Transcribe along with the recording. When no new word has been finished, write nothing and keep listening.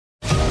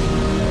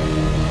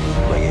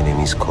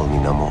Chinese call me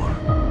Namor.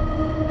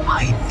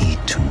 I need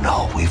to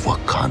know if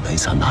Wakanda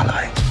is an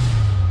ally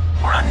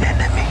or an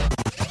enemy.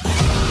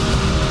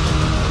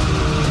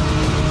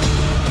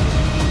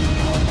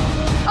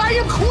 I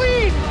am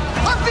queen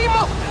of the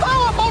most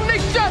powerful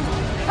nation,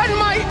 and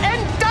my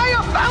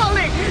entire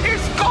family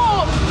is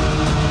gone!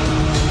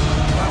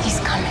 He's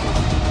coming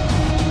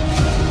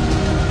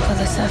for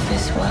the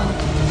surface world.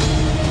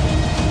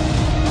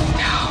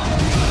 Now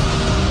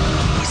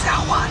is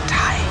our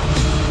time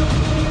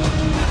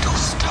to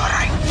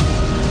strike.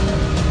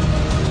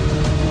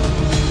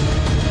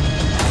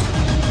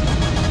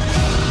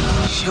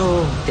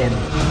 Show them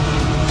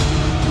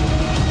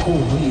who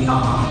we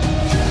are.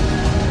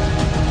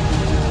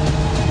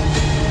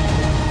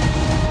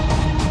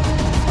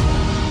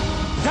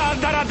 Da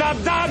da da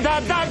da da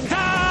da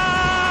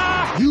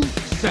da! You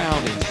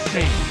sound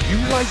insane. You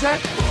realize that?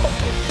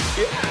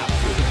 Yeah.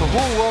 The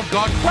whole world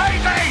gone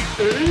crazy!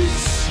 Are you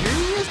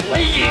serious?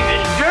 Ladies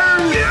and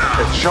germs!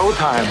 It's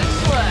showtime.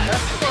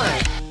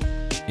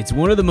 It's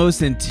one of the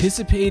most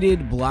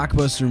anticipated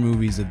blockbuster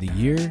movies of the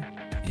year,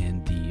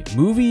 and the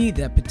movie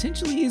that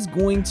potentially is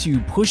going to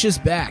push us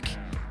back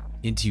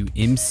into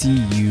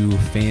MCU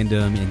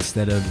fandom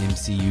instead of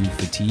MCU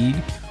fatigue.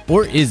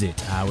 Or is it?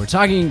 We're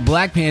talking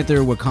Black Panther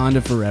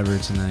Wakanda Forever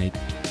tonight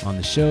on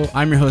the show.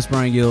 I'm your host,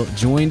 Brian Gill,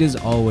 joined as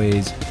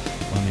always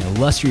by my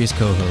illustrious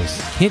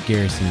co-hosts, Kent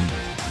Garrison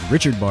and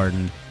Richard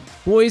Barton.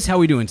 Boys, how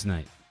we doing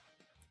tonight?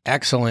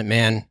 Excellent,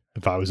 man.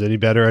 If I was any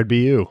better, I'd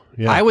be you.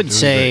 Yeah, I would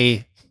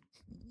say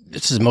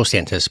this is most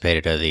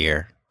anticipated of the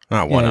year.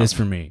 Not one Yeah, it of is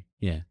for me.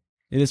 Yeah,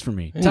 it is for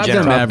me. In Top Gun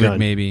general. Maverick Top Gun.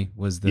 maybe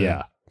was the...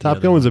 yeah. the Top other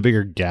Gun was one. a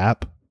bigger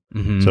gap,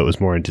 Mhm. so it was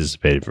more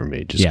anticipated for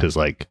me, just Yeah. because,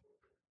 like,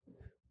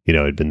 you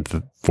know, it'd been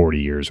 40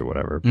 years or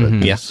whatever. But Mhm.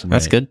 Yeah, it's-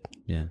 that's Right. good.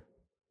 Yeah.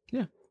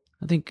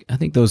 I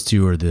think those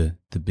two are the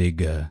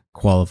big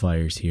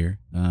qualifiers here.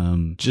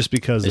 just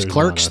because Does there's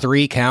Clerks not a-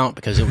 3 count?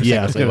 Because it was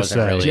Yeah, I was technically gonna wasn't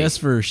say. really.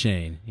 Just for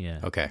Shane. Yeah.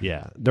 Okay.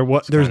 Yeah, there's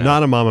kinda-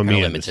 not a Mamma kinda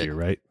Mia limited. this year,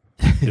 right?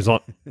 As long,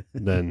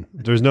 then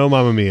there's no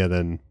Mamma Mia.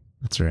 Then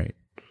That's right.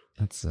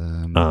 That's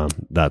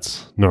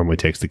that's normally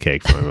takes the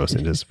cake for my most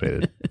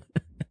anticipated.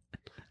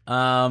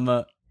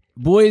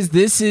 boys,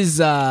 this is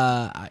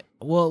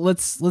well,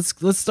 let's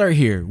start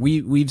here.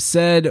 We've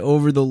said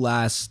over the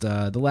last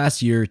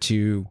year or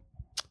two,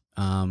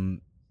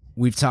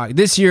 we've talked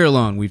this year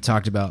alone, we've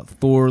talked about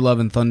Thor Love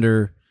and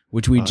Thunder,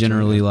 which we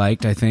generally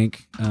liked, I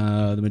think,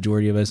 the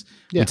majority of us.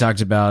 Yeah. We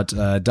talked about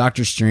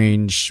Doctor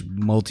Strange,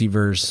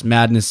 Multiverse of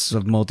Madness,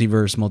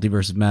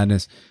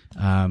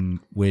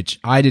 which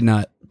I did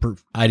not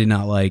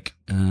like.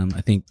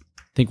 I think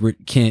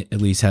Kent at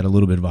least had a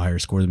little bit of a higher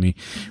score than me.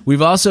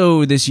 We've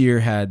also this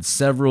year had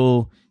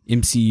several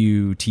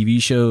MCU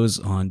TV shows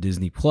on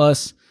Disney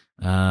Plus.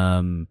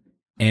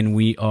 And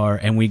we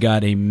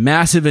got a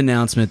massive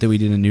announcement that we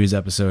did a news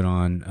episode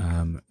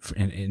on,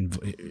 and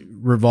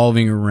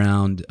revolving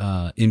around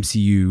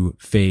MCU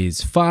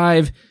Phase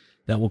 5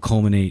 that will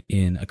culminate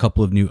in a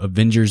couple of new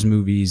Avengers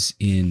movies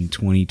in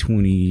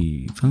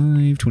 2025,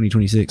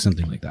 2026,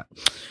 something like that.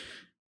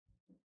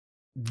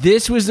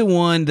 This was the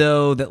one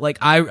though that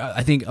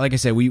I think, like I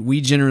said, we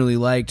generally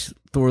liked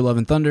Thor Love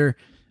and Thunder.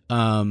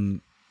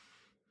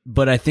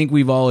 But I think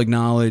we've all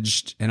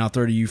acknowledged, and I'll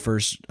throw to you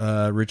first,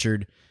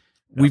 Richard.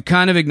 We've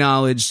kind of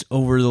acknowledged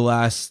over the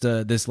last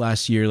this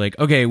last year, like,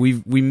 okay,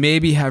 we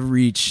maybe have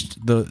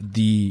reached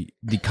the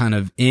kind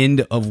of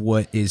end of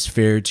what is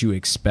fair to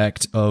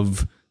expect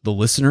of the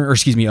listener, or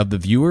excuse me, of the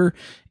viewer,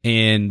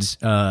 and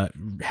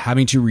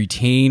having to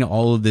retain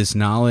all of this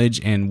knowledge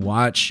and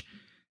watch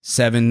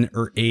 7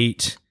 or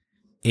 8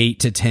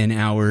 to 10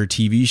 hour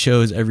TV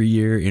shows every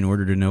year in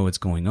order to know what's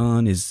going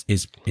on is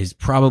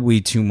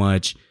probably too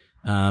much.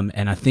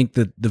 And I think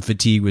that the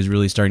fatigue was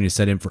really starting to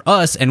set in for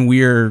us, and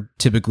we're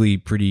typically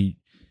pretty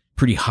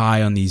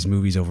high on these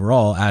movies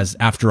overall, as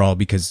after all,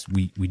 because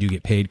we do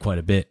get paid quite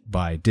a bit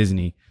by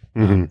Disney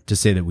to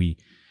say that we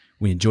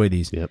enjoy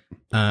these. Yep.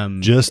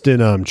 Just in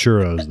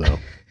churros though.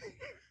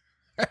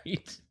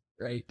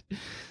 Right.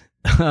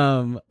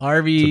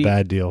 RV, It's a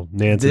bad deal.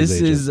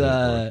 Nancy's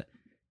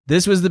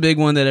this was the big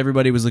one that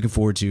everybody was looking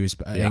forward to,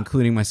 Yeah.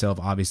 including myself,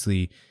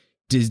 obviously.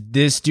 Does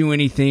this do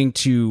anything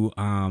to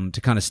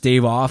kind of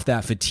stave off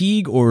that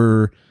fatigue,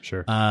 or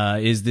Sure.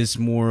 is this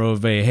more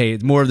of a, hey,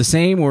 it's more of the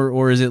same,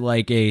 or is it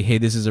like a, hey,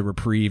 this is a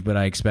reprieve, but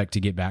I expect to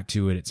get back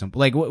to it at some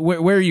point? Like,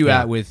 where are you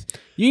at with?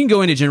 You can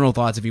go into general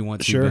thoughts if you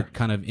want to, Sure. but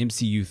kind of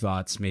MCU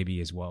thoughts maybe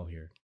as well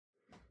here.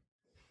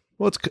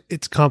 Well,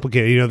 it's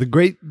complicated. You know, the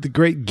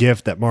great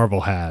gift that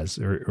Marvel has,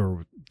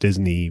 or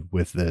Disney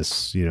with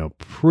this, you know,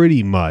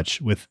 pretty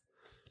much with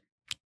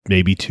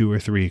maybe 2 or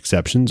 3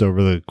 exceptions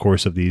over the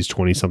course of these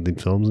 20-something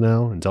films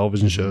now and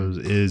television shows,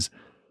 is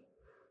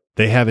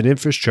they have an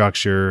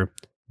infrastructure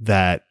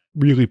that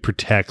really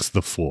protects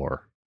the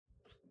floor.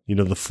 You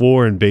know, the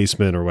floor and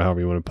basement, or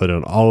however you want to put it,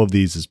 on all of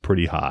these is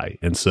pretty high.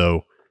 And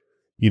so,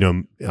 you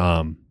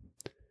know,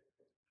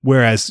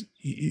 whereas,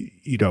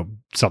 you know,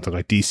 something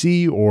like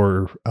DC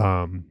or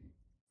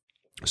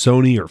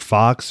Sony or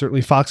Fox,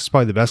 certainly Fox is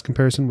probably the best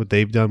comparison, what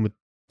they've done with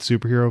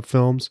superhero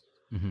films.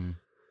 Mm-hmm.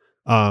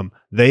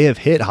 they have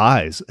hit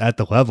highs at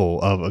the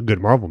level of a good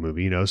Marvel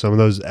movie. You know, some of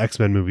those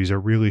X-Men movies are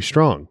really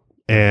strong,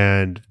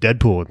 and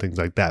Deadpool and things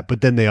like that.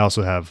 But then they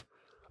also have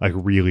like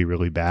really,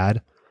 really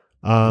bad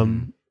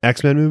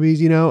X-Men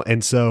movies, you know?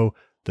 And so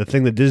the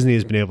thing that Disney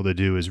has been able to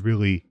do is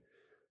really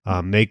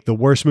make the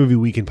worst movie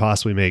we can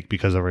possibly make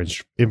because of our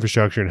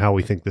infrastructure and how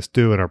we think this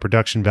through and our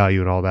production value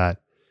and all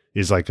that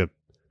is like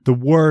the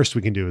worst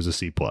we can do is a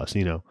C+,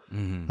 you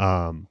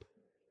know?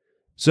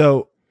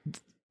 So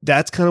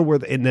that's kind of where,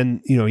 and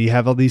then, you know, you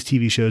have all these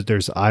TV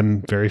shows.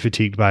 I'm very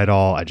fatigued by it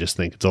all. I just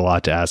think it's a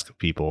lot to ask of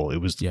people. It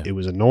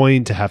was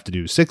annoying to have to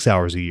do 6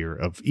 hours a year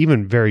of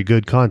even very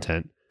good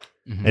content.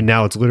 And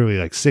now it's literally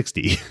like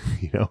 60,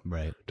 you know,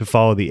 to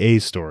follow the A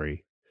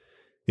story.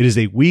 It is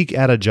a week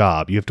at a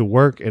job. You have to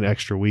work an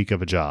extra week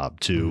of a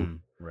job to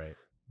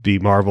be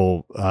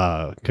Marvel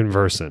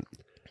conversant.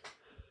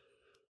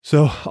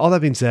 So all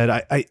that being said,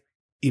 I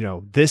you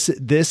know, this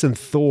and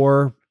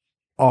Thor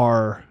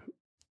are,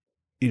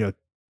 you know,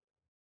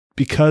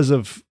 because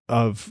of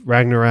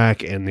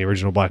Ragnarok and the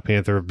original Black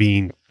Panther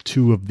being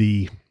two of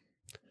the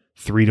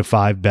 3 to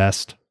 5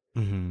 best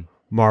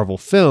Marvel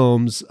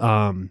films,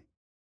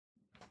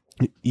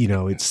 you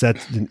know, it's set,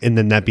 and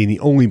then that being the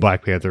only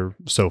Black Panther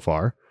so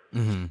far.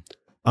 And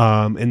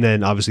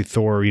then obviously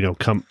Thor, you know,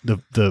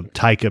 the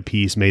Taika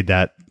piece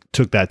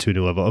took that to a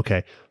new level.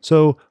 Okay.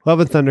 So Love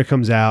and Thunder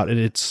comes out and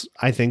it's,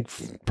 I think,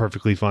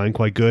 perfectly fine,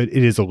 quite good.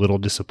 It is a little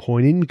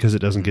disappointing because it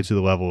doesn't get to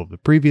the level of the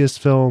previous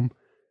film.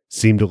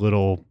 Seemed a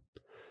little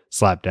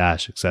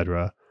slapdash,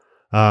 etc.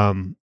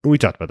 We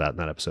talked about that in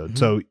that episode.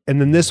 So,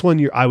 and then this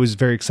one I was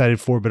very excited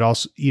for, but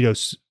also, you know,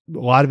 a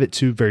lot of it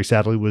too, very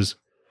sadly, was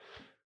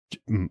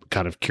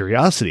kind of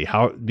curiosity,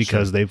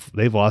 because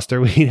they've lost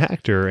their lead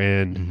actor,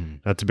 and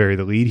not to bury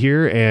the lead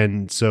here,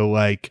 and so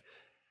like,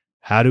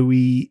 how do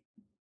we,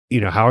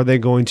 you know, how are they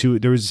going to?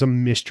 There was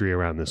some mystery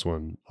around this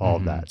one, all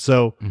of that.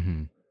 So,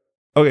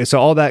 okay, so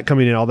all that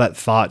coming in, all that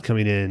thought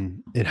coming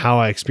in, and how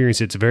I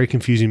experienced it, it's a very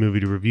confusing movie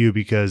to review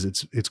because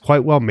it's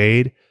quite well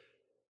made.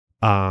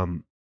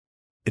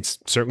 It's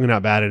certainly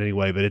not bad in any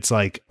way, but it's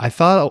like I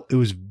thought it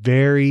was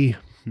very,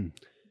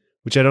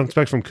 which I don't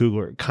expect from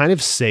Coogler, kind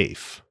of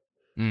safe.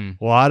 A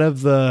lot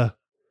of the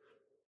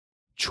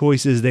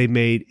choices they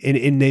made,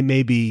 and they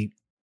may be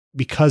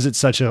because it's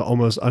such an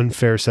almost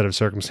unfair set of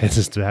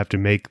circumstances to have to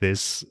make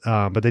this,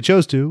 but they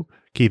chose to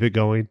keep it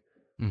going.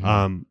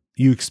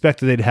 You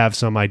expected they'd have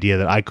some idea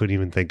that I couldn't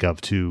even think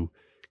of to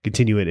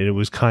continue it, and it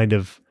was kind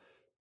of,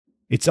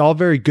 it's all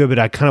very good, but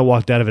I kind of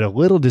walked out of it a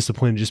little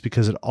disappointed just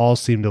because it all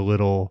seemed a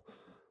little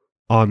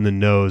on the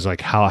nose,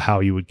 like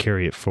how you would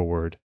carry it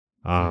forward.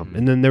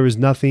 And then there was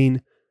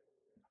nothing.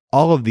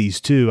 All of these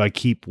too, I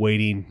keep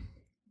waiting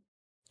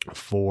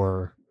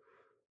for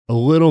a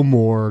little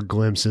more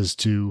glimpses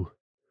to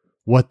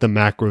what the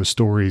macro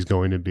story is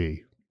going to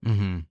be,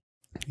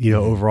 you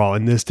know, overall.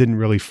 And this didn't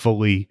really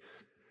fully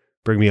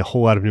bring me a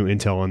whole lot of new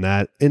intel on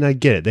that. And I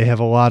get it. They have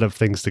a lot of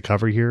things to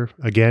cover here.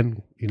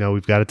 Again, you know,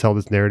 we've got to tell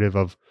this narrative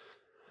of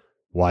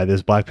why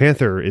this Black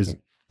Panther is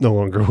no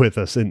longer with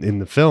us in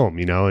the film,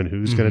 you know, and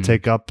who's going to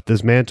take up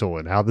this mantle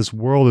and how this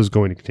world is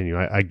going to continue.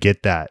 I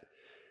get that.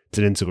 It's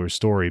an insular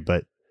story,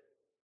 but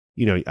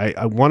you know,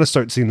 I want to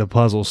start seeing the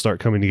puzzles start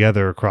coming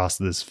together across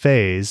this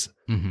phase.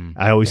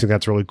 I always think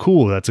that's really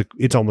cool.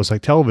 It's almost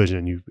like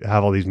television. You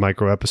have all these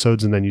micro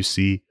episodes and then you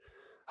see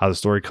how the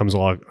story comes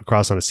along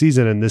across on a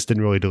season. And this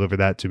didn't really deliver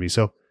that to me.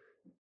 So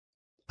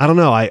I don't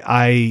know.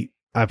 I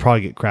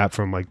probably get crap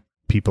from like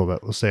people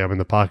that will say I'm in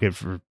the pocket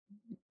for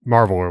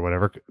Marvel or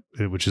whatever,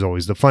 which is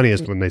always the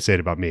funniest when they say it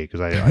about me. Cause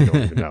I don't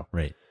even know.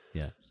 Right.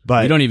 Yeah.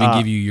 But we don't even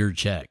give you your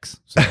checks.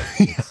 So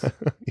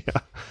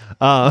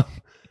yeah.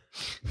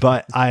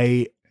 But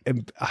I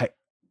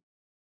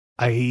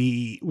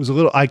was a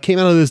little, I came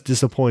out of this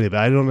disappointed, but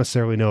I don't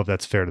necessarily know if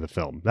that's fair to the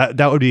film.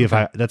 That would be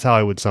that's how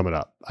I would sum it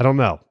up. I don't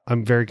know.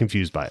 I'm very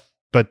confused by it,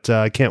 but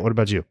Kent, what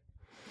about you?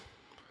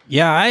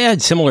 Yeah, I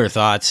had similar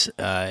thoughts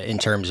in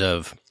terms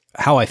of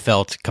how I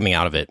felt coming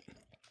out of it.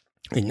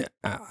 And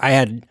I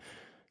had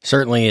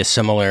certainly a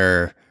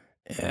similar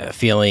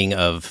feeling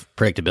of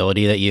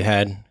predictability that you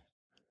had,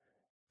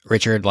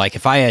 Richard. Like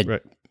if I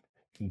had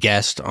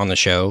guessed on the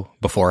show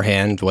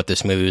beforehand what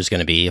this movie was going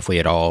to be, if we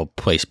had all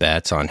placed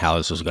bets on how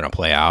this was going to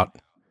play out,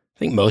 I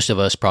think most of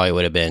us probably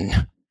would have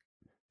been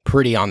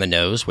pretty on the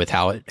nose with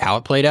how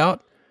it played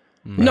out.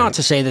 Not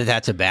to say that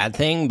that's a bad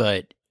thing,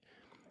 but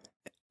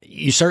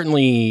you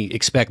certainly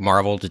expect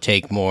Marvel to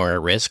take more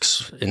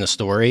risks in the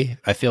story.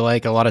 I feel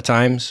like a lot of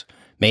times,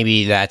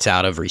 maybe that's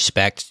out of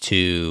respect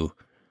to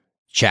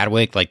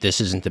Chadwick. Like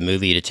this isn't the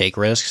movie to take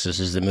risks. This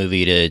is the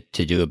movie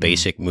to do a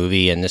basic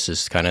movie, and this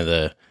is kind of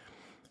the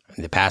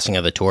passing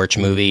of the torch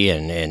movie,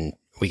 and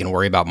we can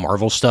worry about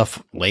Marvel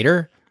stuff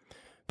later.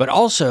 But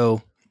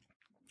also,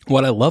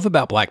 what I love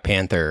about Black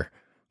Panther,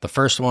 the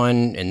first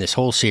one in this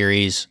whole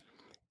series,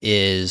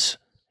 is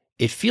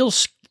it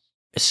feels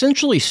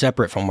essentially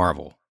separate from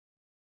Marvel.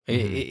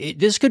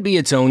 This could be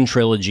its own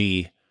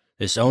trilogy,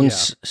 its own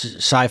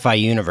sci-fi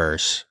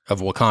universe of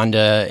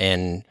Wakanda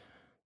and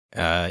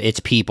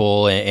its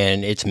people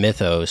and its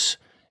mythos.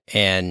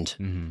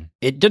 and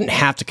it didn't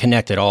have to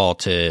connect at all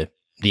to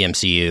the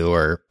MCU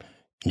or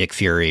Nick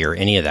Fury or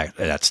any of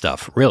that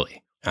stuff,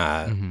 really.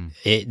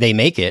 They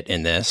make it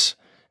in this.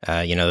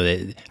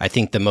 I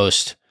think the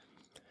most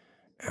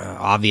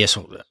obvious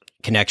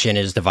connection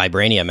is the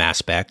vibranium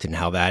aspect and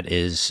how that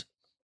is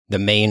the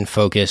main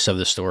focus of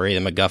the story,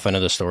 the MacGuffin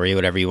of the story,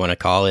 whatever you want to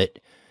call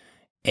it.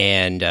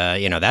 And,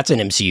 that's an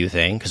MCU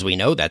thing because we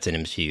know that's an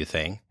MCU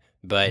thing.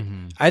 But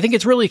I think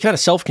it's really kind of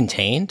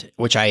self-contained,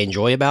 which I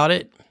enjoy about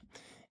it.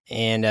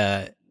 And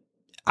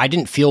I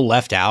didn't feel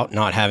left out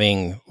not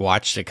having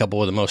watched a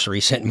couple of the most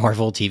recent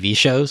Marvel TV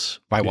shows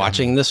by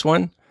watching this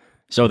one.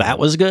 So that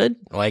was good.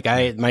 Like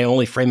my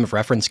only frame of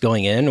reference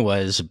going in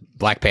was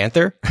Black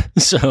Panther.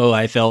 So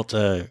I felt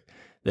that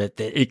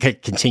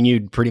it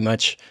continued pretty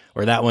much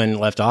where that one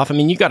left off. I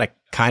mean, you got to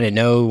kind of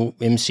know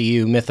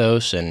MCU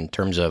mythos in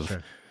terms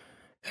of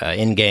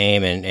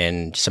Endgame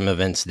and some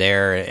events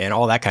there and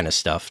all that kind of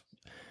stuff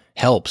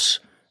helps.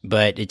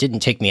 But it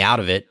didn't take me out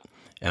of it,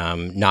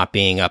 not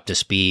being up to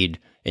speed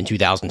in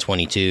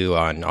 2022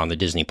 on the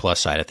Disney Plus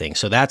side of things.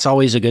 So that's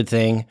always a good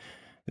thing.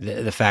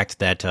 The fact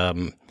that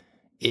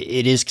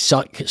it is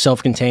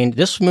self-contained.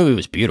 This movie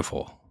was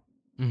beautiful.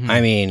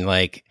 I mean,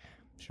 like,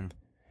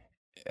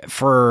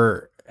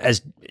 for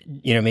as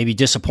maybe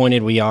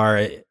disappointed we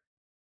are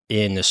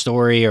in the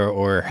story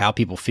or how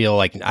people feel,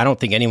 like, I don't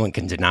think anyone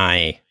can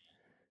deny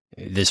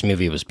this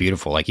movie was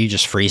beautiful. Like, you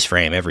just freeze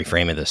frame every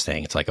frame of this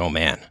thing. It's like, oh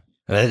man,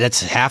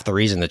 that's half the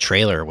reason the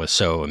trailer was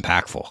so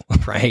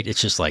impactful, right?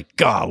 It's just like,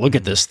 God, look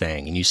at this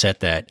thing. And you set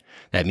that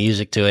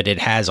music to it. It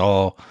has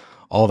all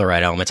the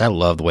right elements. I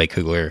love the way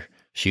Coogler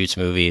shoots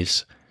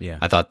movies. Yeah.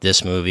 I thought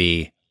this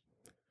movie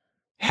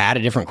had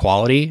a different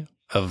quality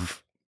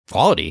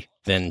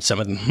than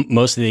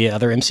most of the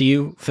other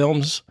MCU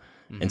films.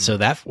 And so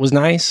that was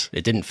nice.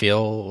 It didn't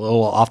feel a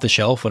little off the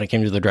shelf when it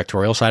came to the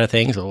directorial side of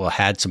things. It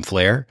had some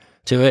flair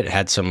to it. It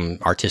had some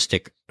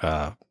artistic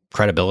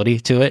credibility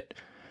to it,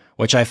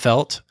 which I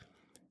felt.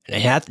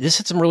 And this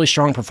had some really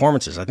strong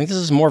performances. I think this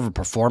is more of a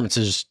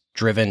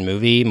performances-driven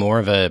movie, more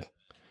of a,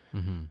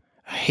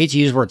 I hate to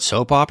use the word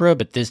soap opera,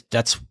 but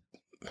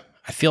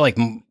I feel like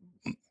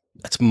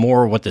that's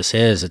more what this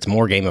is. It's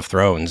more Game of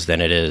Thrones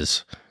than it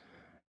is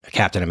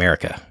Captain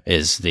America,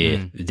 is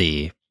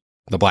the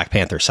Black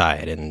Panther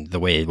side, and the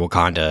way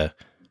Wakanda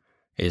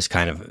is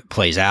kind of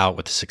plays out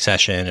with the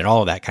succession and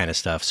all of that kind of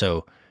stuff.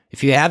 So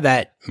if you have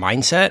that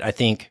mindset, I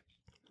think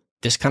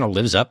this kind of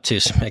lives up to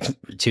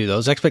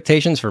those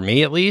expectations, for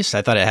me at least.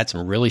 I thought it had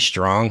some really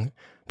strong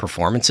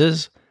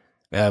performances.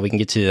 We can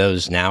get to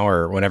those now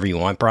or whenever you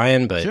want,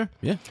 Brian. But Sure,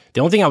 yeah.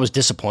 The only thing I was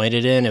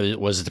disappointed in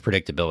was the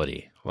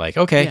predictability. Like,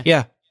 okay,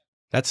 yeah,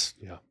 that's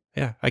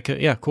I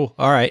could, cool,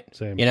 all right.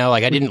 Same.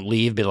 Like, I didn't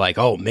leave, but like,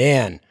 oh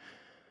man,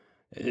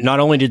 not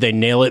only did they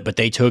nail it, but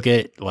they took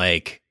it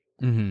like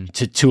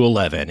to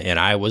 211, and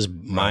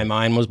my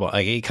mind was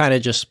like, it kind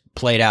of just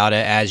played out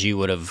as you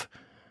would have,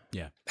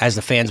 as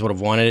the fans would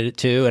have wanted it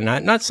to, and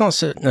that's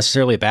not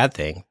necessarily a bad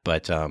thing,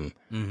 but I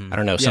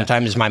don't know.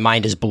 Sometimes my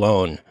mind is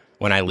blown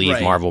when I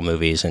leave Marvel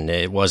movies, and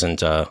it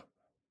wasn't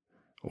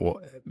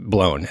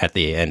blown at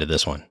the end of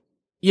this one.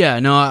 Yeah,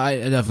 no, I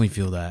definitely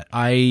feel that.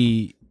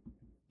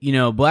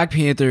 Black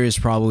Panther is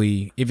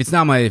probably, if it's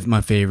not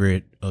my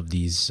favorite of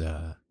these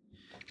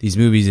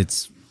movies,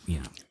 it's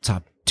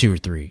top 2 or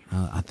 3.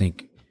 I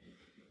think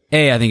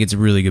it's a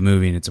really good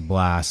movie, and it's a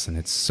blast, and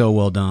it's so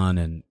well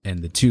done,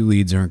 and the 2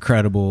 leads are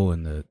incredible,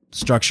 and the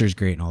structure is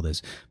great and all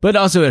this. But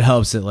also it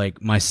helps that,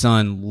 like, my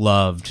son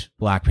loved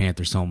Black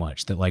Panther so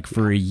much that, like,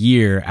 for a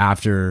year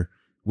after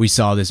we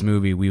saw this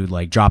movie, we would,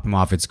 like, drop him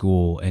off at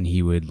school, and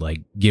he would,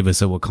 like, give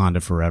us a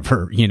Wakanda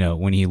Forever,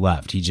 when he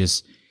left. He's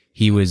just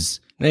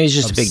a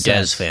big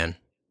Dez fan.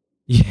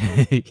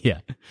 Yeah.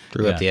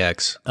 Threw up the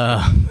X.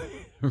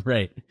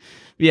 Right.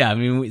 Yeah,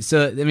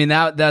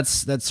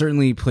 that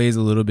certainly plays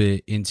a little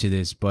bit into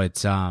this,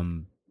 but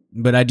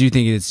I do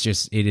think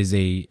it is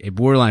a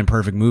borderline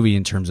perfect movie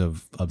in terms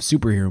of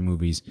superhero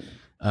movies,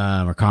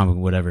 or comic,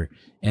 whatever.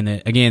 And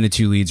again, the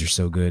 2 leads are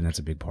so good, and that's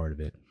a big part of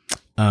it.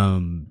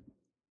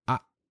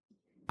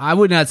 I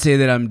would not say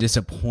that I'm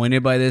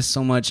disappointed by this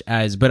so much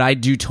but I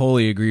do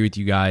totally agree with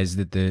you guys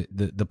that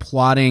the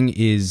plotting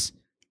is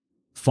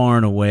far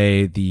and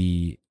away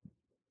the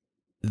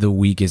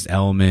weakest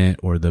element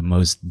or the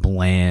most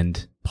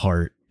bland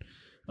part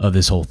of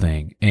this whole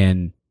thing.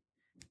 And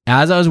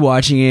as I was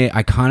watching it,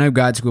 I kind of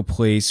got to a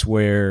place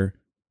where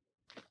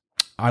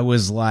I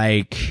was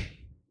like,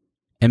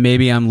 and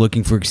maybe I'm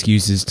looking for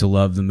excuses to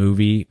love the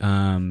movie,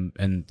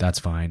 and that's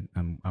fine.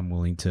 I'm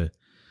willing to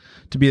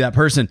be that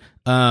person.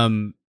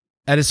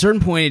 At a certain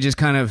point, it just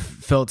kind of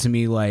felt to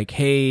me like,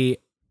 hey,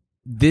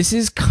 this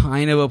is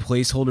kind of a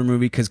placeholder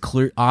movie, because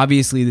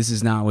obviously this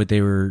is not what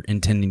they were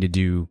intending to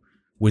do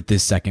with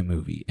this second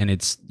movie. And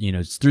it's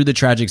through the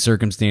tragic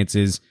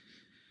circumstances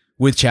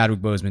with Chadwick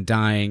Boseman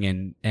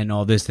dying and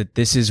all this, that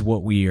this is where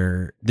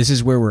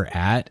we're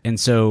at. And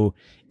so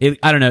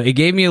I don't know, it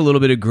gave me a little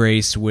bit of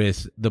grace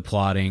with the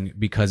plotting,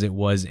 because it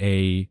was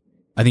I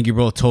think you're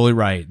both totally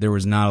right. There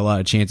was not a lot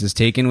of chances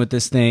taken with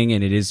this thing,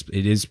 and it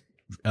is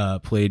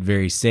played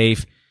very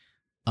safe.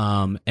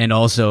 And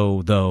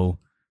also, though,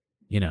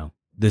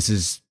 this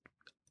is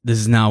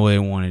not what I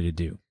wanted to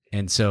do,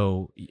 and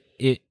so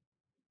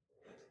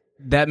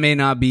that may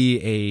not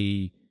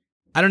be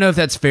I don't know if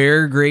that's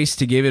fair grace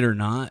to give it or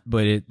not,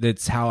 but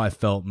that's how I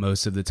felt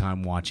most of the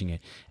time watching it.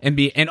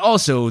 And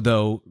also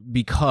though,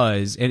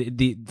 because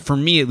for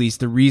me at least,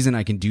 the reason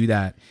I can do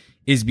that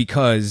is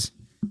because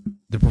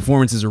the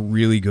performances are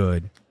really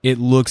good. It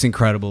looks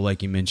incredible,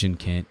 like you mentioned,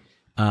 Kent.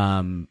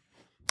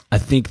 I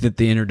think that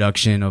the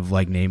introduction of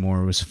like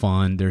Namor was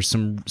fun. There's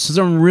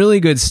some really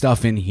good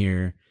stuff in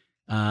here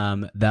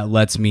that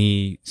lets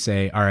me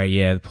say, all right,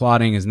 yeah, the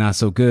plotting is not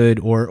so good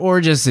or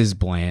just is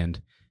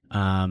bland.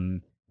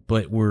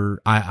 But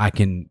I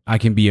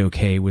can be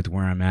okay with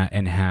where I'm at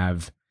and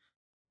have,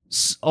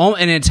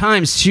 and at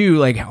times too,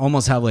 like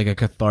almost have like a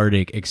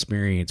cathartic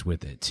experience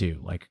with it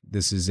too. Like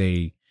this is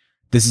a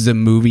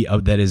movie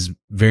that is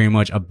very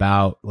much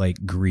about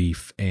like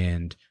grief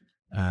and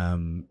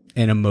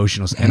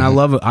emotional. And I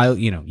love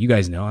you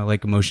guys know I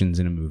like emotions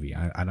in a movie.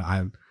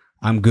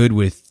 I'm good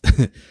with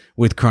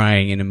with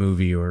crying in a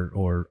movie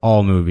or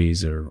all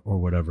movies or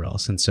whatever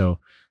else. And so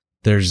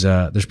there's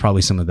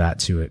probably some of that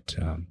to it.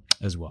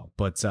 As well,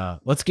 but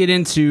let's get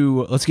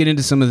into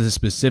some of the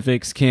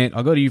specifics. Kent,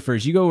 I'll go to you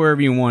first. You go wherever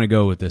you want to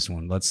go with this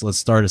one. Let's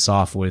start us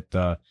off with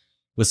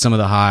some of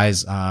the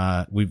highs.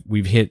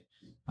 We've hit.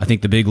 I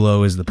think the big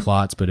low is the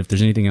plots, but if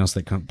there's anything else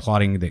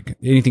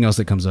anything else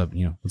that comes up,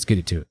 let's get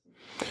it to it.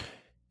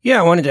 Yeah,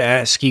 I wanted to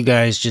ask you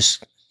guys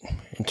just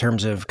in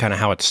terms of kind of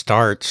how it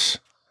starts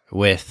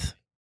with.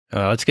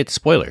 Let's get to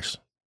spoilers.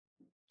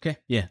 Okay.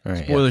 Yeah. All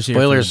right, spoilers. Yeah.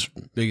 Here spoilers. For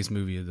the biggest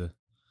movie of the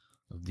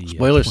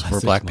spoilers for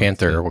Black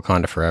Panther or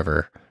Wakanda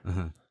Forever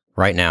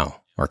right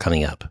now are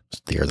coming up.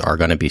 There are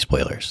going to be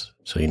spoilers,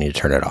 so you need to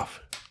turn it off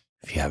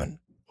if you haven't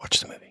watched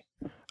the movie.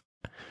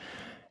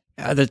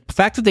 The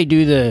fact that they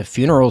do the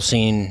funeral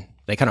scene,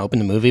 they kind of open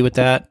the movie with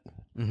that.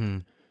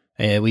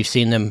 Mm-hmm. We've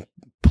seen them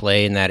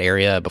play in that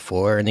area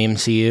before in the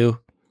MCU,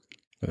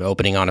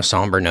 opening on a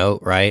somber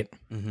note, right?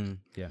 Mm-hmm.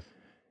 Yeah.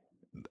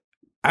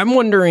 I'm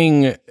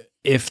wondering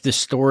if the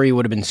story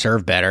would have been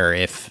served better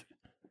if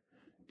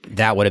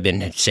that would have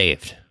been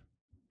saved,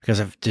 because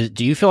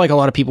do you feel like a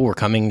lot of people were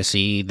coming to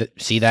see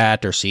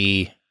that or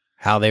see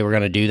how they were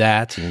going to do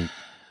that, and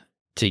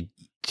to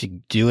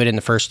do it in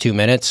the first 2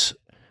 minutes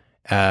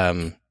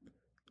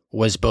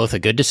was both a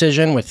good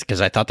decision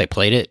because I thought they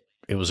played it.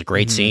 It was a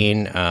great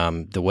scene.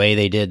 The way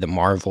they did the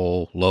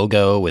Marvel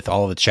logo with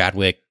all of the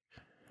Chadwick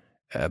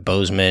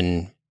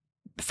Boseman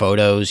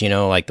photos,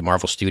 like the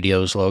Marvel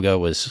Studios logo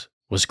was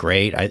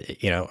great.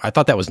 I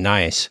thought that was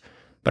nice,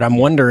 but I'm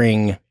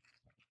wondering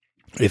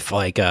if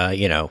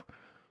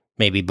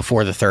maybe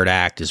before the third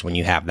act is when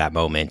you have that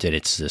moment and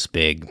it's this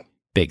big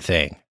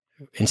thing.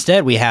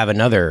 Instead, we have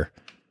another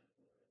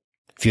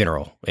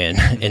funeral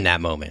in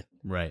that moment.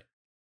 Right.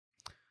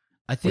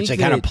 I think they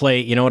kind of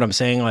play, you know what I'm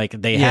saying? Like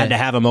they had to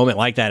have a moment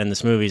like that in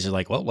this movie. So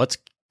like, well, let's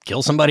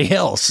kill somebody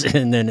else.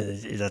 And then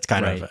that's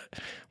kind of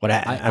what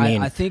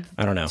I think,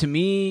 I don't know. To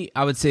me,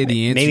 I would say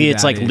the answer maybe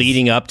it's like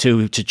leading up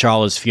to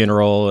T'Challa's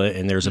funeral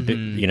and there's a bit,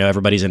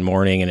 everybody's in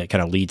mourning and it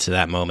kind of leads to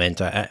that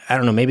moment. I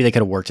don't know. Maybe they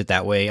could have worked it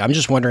that way. I'm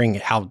just wondering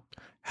how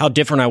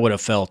different I would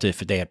have felt if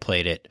they had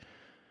played it.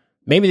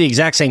 Maybe the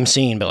exact same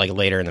scene, but like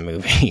later in the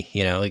movie,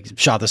 like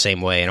shot the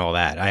same way and all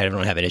that. I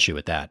don't have an issue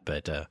with that.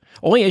 But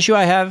only issue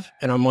I have,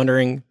 and I'm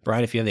wondering,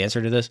 Brian, if you have the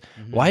answer to this,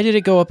 why did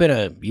it go up in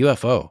a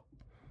UFO?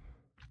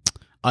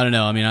 I don't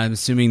know. I mean, I'm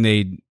assuming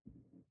they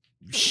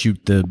shoot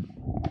the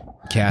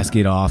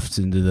casket off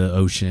into the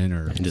ocean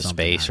or into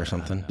space or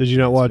something. Did you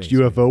not watch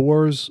UFO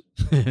Wars,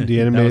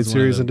 the animated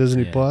series on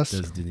Disney Plus?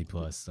 It was Disney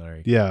Plus.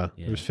 Sorry. Yeah,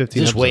 there's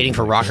 15. Just waiting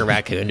for Rocket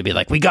Raccoon to be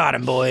like, "We got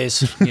him,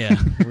 boys." Yeah,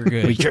 we're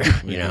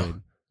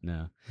good.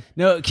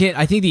 No, Kent,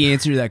 I think the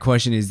answer to that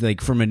question is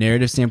like from a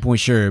narrative standpoint,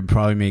 sure,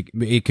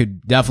 it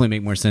could definitely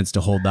make more sense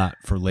to hold that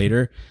for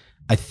later.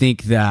 I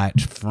think that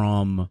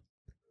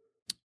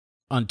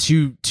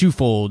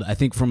twofold, I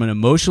think from an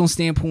emotional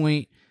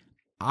standpoint,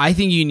 I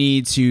think you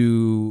need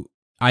to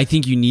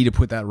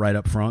put that right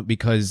up front,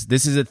 because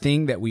this is a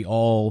thing that we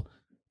all,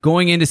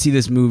 going in to see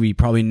this movie,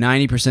 probably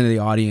 90% of the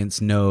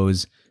audience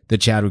knows that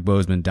Chadwick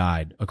Boseman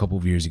died a couple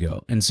of years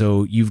ago. And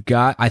so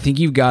I think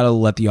you've got to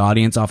let the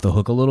audience off the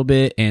hook a little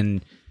bit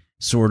and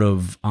sort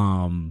of,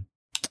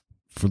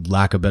 for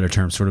lack of a better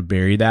term, sort of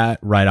bury that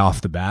right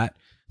off the bat,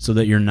 so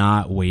that you're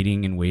not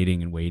waiting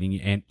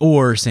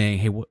or saying,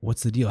 hey,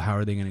 what's the deal? How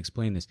are they going to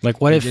explain this?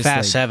 Like, what if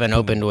Fast 7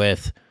 opened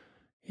with,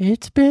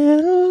 "It's been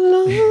a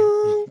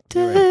long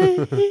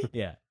day"?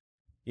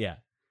 Yeah.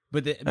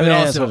 But also,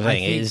 that's what I'm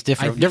saying. It's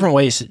different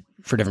ways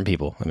for different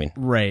people. I mean,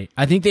 right.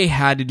 I think they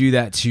had to do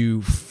that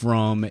too,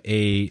 from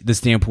the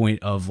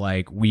standpoint of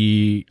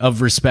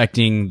of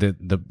respecting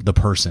the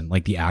person,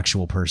 like the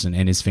actual person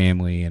and his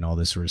family and all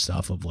this sort of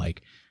stuff. Of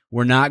like,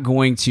 we're not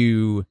going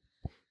to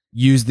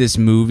use this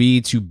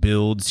movie to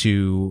build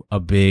to a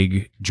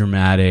big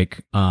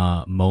dramatic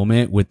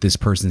moment with this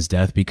person's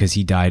death because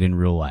he died in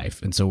real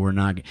life. And so we're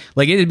not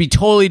like, it'd be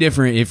totally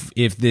different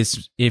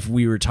if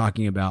we were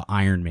talking about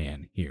Iron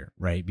Man here,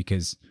 right?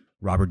 Because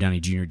Robert Downey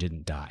Jr.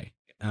 didn't die.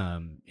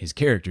 His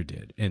character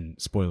did, and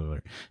spoiler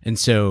alert. And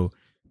so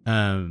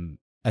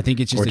I think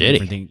it's just Or a did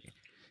different thing.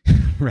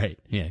 Right.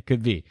 Yeah,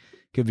 could be.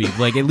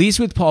 Like, at least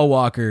with Paul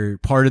Walker,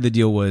 part of the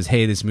deal was,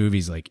 hey, this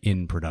movie's like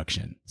in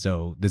production.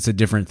 So that's a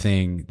different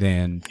thing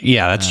than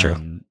Yeah, that's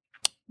true.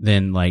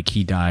 Than like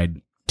he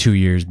died 2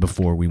 years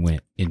before we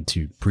went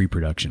into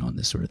pre-production on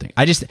this sort of thing.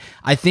 I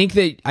think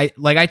that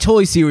I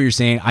totally see what you're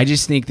saying. I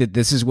just think that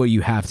this is what you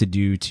have to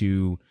do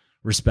to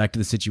respect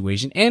the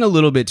situation and a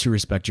little bit to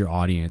respect your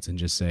audience and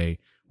just say,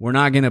 we're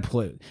not going to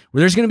play.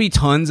 There's going to be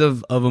tons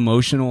of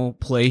emotional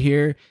play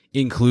here,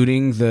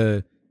 including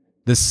the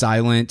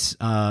silent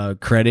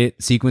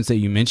credit sequence that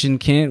you mentioned,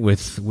 Kent,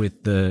 with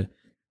the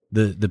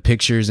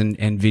pictures and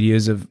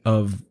videos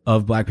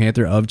of Black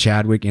Panther, of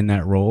Chadwick in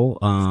that role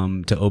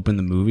to open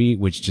the movie,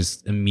 which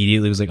just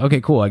immediately was like,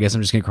 okay, cool. I guess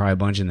I'm just gonna cry a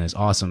bunch in this.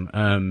 Awesome.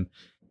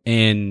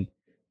 And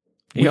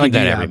You like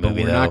that every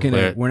movie,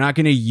 we're not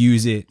gonna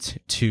use it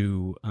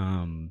to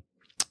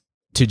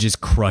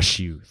just crush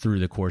you through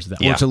the course of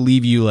that, or to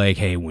leave you like,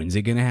 hey, when's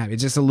it gonna happen?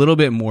 It's just a little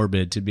bit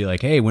morbid to be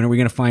like, hey, when are we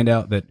gonna find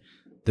out that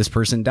this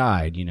person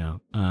died, you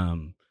know?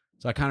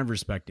 So I kind of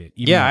respect it.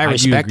 Yeah, I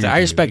respect the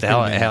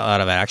hell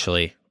out of it,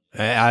 actually.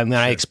 I mean,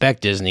 I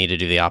expect Disney to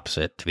do the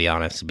opposite, to be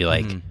honest. To be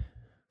like,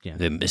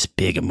 this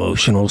big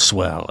emotional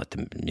swell at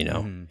the, you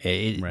know,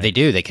 Right. They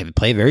do. They can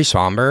play very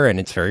somber, and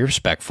it's very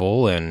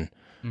respectful, and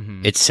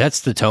it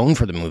sets the tone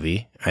for the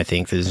movie. I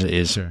think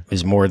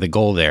is more the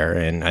goal there,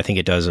 and I think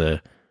it does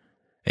a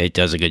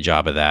good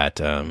job of that.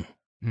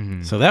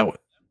 So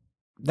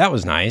that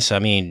was nice. I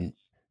mean,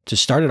 to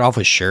start it off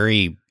with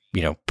Shuri,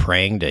 you know,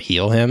 praying to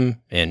heal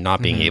him and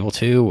not being able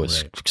to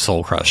was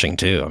soul crushing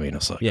too. I mean,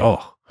 it's like,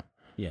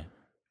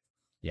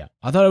 yeah.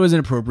 I thought it was an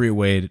appropriate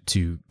way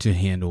to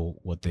handle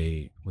what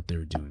they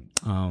were doing.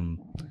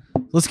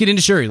 Let's get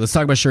into Shuri. Let's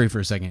talk about Shuri for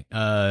a second.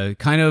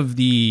 Kind of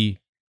the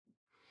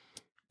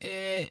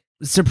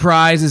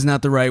surprise is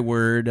not the right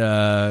word,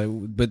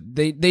 but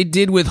they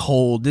did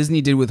withhold. Disney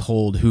did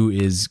withhold who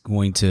is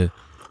going to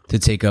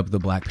take up the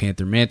Black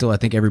Panther mantle. I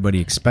think everybody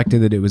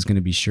expected that it was going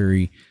to be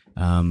Shuri.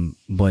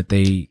 But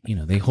they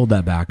hold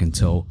that back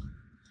until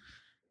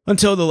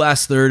the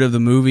last third of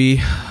the movie.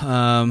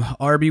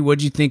 Arby,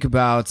 what'd you think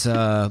about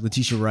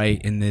Letitia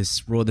Wright in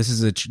this role? This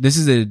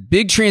is a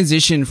big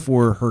transition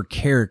for her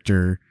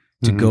character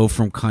to go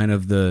from kind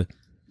of the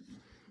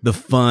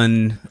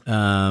fun,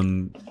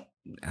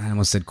 I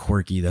almost said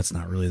quirky. That's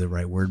not really the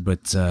right word,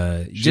 but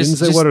she didn't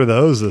say what are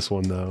those this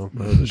one though.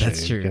 That was a that's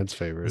shame. true. Kent's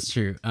favorite. That's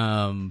true.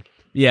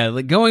 Yeah,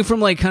 like going from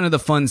like kind of the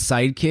fun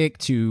sidekick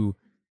to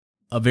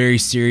a very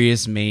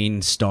serious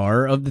main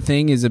star of the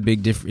thing is a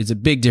big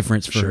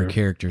difference for her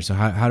character. So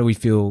how do we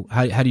feel?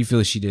 How do you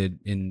feel she did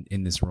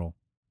in this role,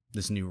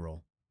 this new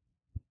role?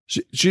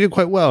 She did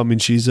quite well. I mean,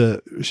 she's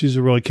a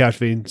really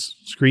captivating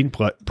screen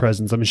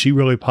presence. I mean, she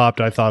really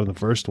popped, I thought, in the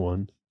first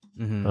one,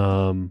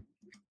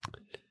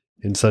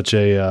 in such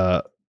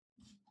a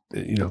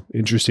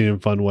interesting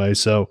and fun way.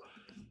 So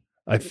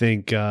I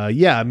think,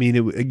 I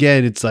mean,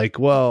 it's like,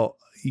 well,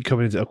 you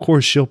come in, of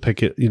course she'll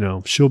pick it. You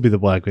know, she'll be the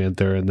Black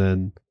Panther, and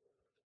then.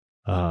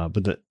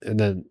 But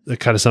then it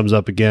kind of sums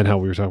up again how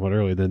we were talking about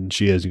earlier. Then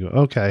she is, you go,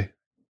 okay.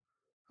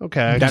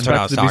 That's what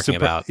I was talking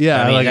about.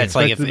 Yeah, I mean, that's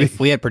like if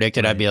we had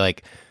predicted, I'd be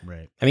like,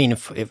 right. I mean,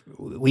 if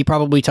we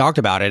probably talked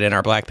about it in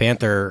our Black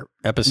Panther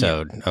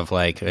episode of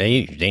like,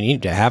 they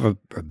need to have a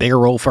bigger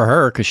role for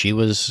her because she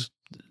was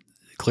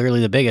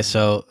clearly the biggest.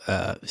 So,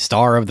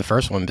 star of the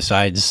first one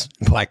besides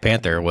Black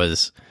Panther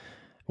was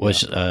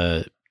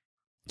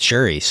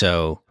Shuri.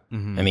 So, I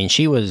mean,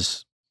 she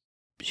was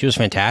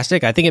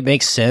fantastic. I think it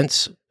makes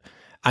sense.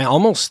 I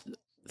almost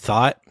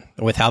thought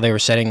with how they were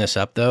setting this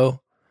up, though,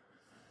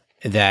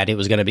 that it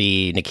was going to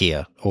be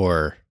Nakia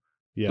or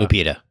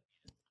Lupita.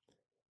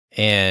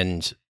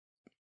 And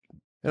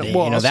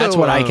that's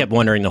what I kept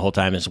wondering the whole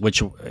time is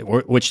which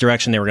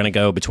direction they were going to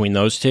go between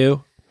those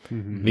two.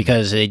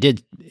 Because they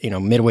did,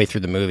 midway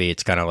through the movie,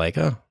 it's kind of like,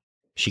 oh,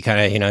 she kind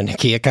of,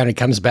 Nakia kind of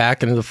comes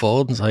back into the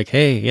fold and is like,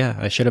 hey, yeah,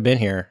 I should have been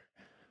here.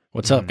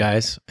 What's up,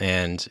 guys?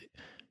 And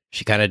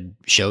she kind of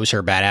shows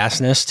her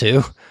badassness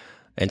too.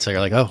 And so you're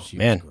like, oh,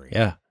 man,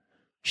 yeah.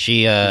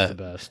 She's the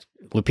best.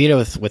 Lupita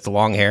with the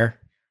long hair,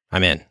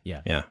 I'm in.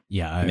 Yeah.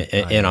 I'm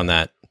in on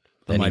that.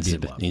 That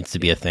needs to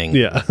be a thing.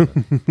 Yeah.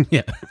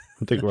 Yeah.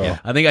 I think we're all.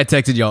 I think I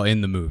texted y'all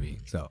in the movie.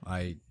 So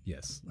I'm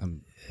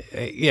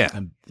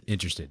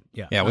interested.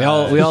 Yeah. Yeah, we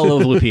all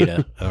love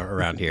Lupita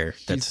around here.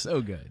 That's so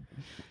good.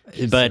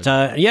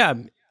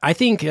 I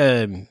think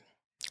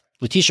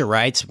Letitia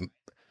Wright's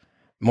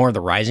more of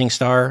the rising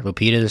star.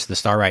 Lupita is the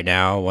star right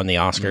now, won the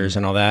Oscars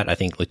and all that. I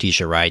think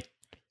Letitia Wright,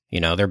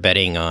 they're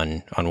betting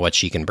on what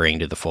she can bring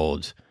to the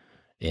fold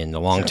in the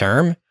long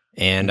term.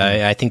 And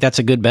I think that's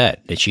a good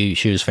bet. That she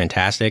was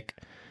fantastic.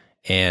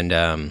 And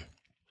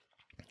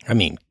I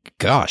mean,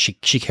 gosh,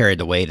 she carried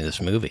the weight in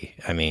this movie.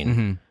 I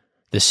mean,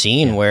 the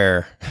scene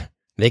where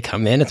they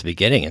come in at the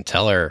beginning and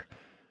tell her,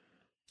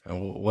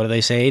 what do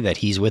they say? That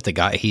he's with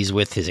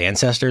his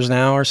ancestors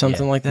now or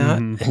something like that.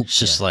 And it's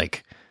just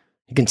like,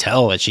 you can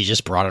tell that she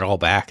just brought it all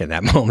back in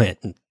that moment.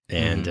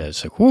 And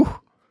it's like, whew,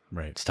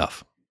 Right. it's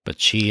tough. But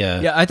she,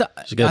 I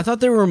thought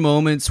there were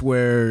moments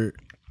where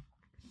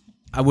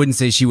I wouldn't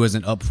say she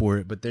wasn't up for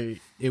it, but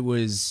it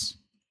was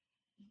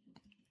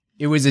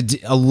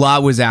a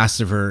lot was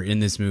asked of her in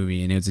this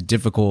movie, and it was a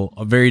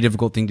very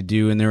difficult thing to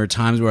do. And there were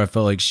times where I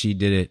felt like she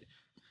did it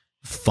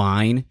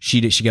fine.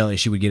 She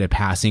would get a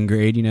passing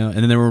grade, you know. And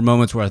then there were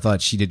moments where I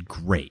thought she did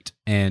great.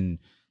 And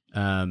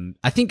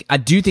I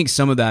do think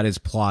some of that is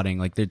plotting.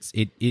 Like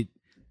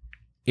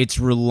it's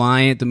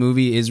reliant. The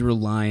movie is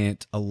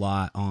reliant a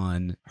lot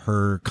on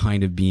her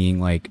kind of being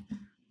like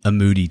a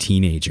moody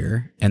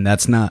teenager, and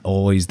that's not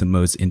always the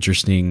most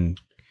interesting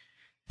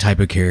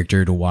type of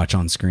character to watch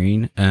on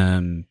screen.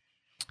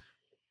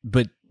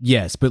 But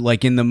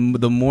like in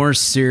the more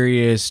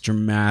serious,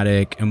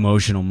 dramatic,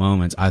 emotional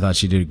moments, I thought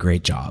she did a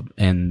great job,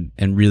 and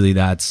really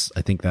I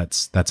think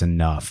that's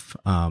enough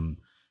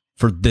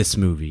for this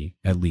movie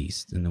at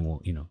least, and then we'll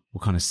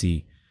kind of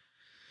see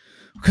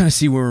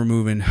where we're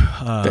moving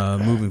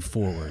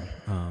forward.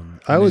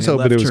 I was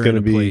hoping it was going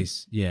to be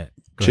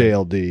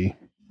JLD.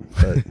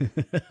 But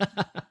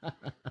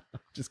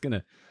just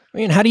gonna. I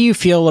mean, how do you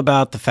feel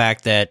about the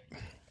fact that,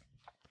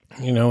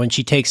 when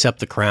she takes up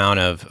the crown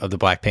of the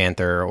Black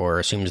Panther or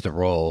assumes the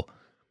role,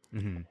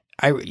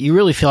 you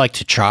really feel like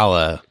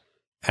T'Challa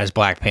as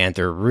Black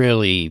Panther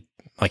really,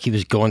 like, he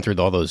was going through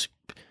all those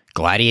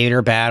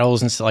gladiator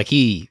battles and stuff. Like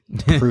he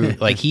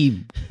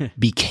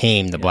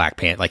became the Black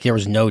Panther. Like there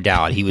was no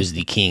doubt he was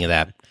the king of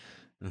that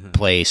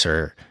place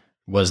or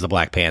was the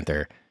Black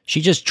Panther.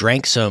 She just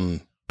drank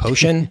some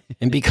potion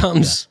and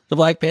becomes the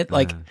Black Panther.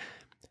 Like,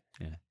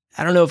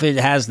 I don't know if it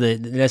has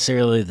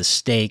necessarily the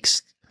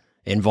stakes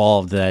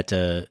involved that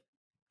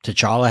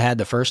T'Challa had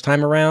the first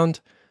time around,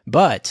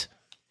 but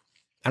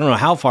I don't know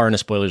how far into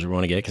spoilers we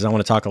want to get because I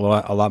want to talk a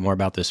lot more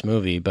about this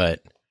movie,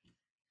 but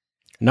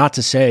not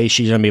to say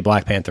she's going to be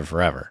Black Panther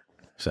forever.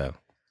 So,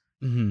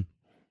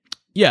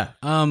 yeah,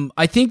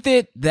 I think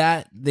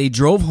that they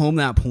drove home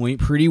that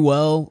point pretty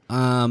well.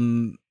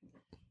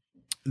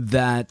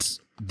 That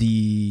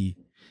the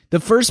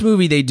first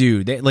movie they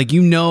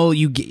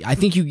I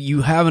think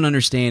you have an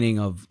understanding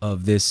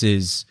of this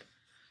is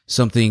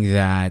something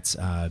that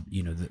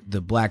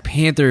the Black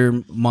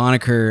Panther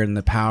moniker and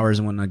the powers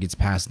and whatnot gets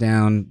passed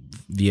down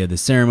via the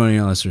ceremony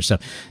and all that sort of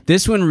stuff.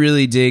 This one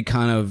really did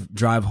kind of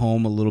drive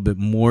home a little bit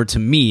more to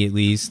me, at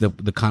least,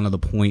 the kind of the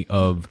point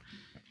of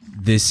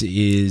this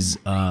is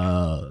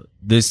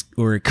this,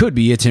 or it could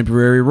be a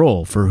temporary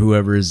role for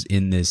whoever is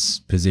in this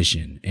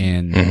position,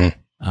 and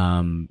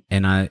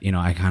and I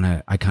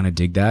kind of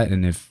dig that,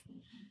 and if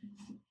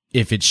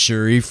it's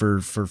Shuri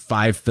for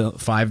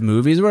five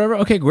movies or whatever,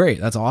 okay, great,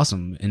 that's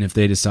awesome. And if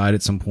they decide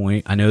at some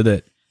point, I know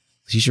that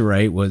Letitia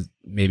Wright was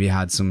maybe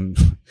had some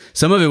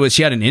of it was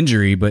she had an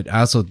injury, but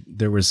also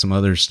there was some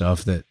other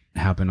stuff that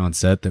happened on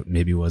set that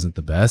maybe wasn't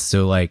the best.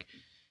 So like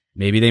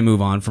maybe they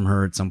move on from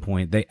her at some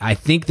point. I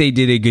think they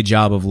did a good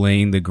job of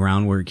laying the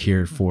groundwork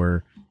here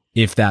for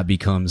if that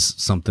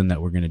becomes something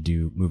that we're going to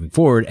do moving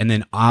forward. And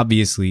then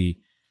obviously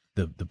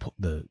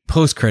the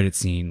post credit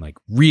scene like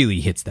really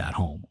hits that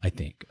home, I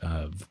think,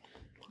 of,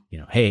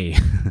 hey,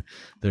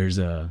 there's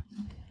a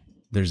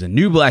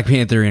new Black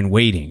Panther in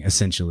waiting,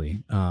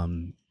 essentially,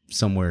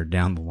 somewhere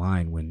down the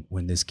line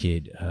when this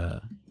kid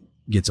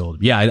gets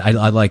old. Yeah,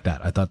 I like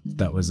that. I thought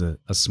that was a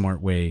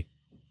smart way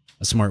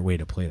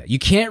to play that. You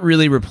can't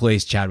really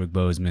replace Chadwick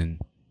Boseman.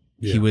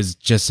 Yeah. He was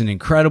just an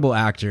incredible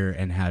actor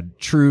and had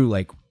true,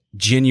 like,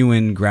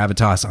 genuine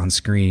gravitas on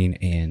screen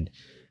and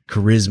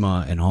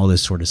charisma and all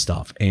this sort of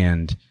stuff.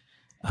 And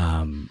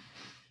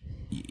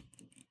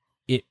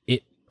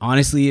it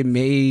honestly, it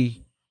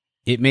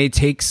may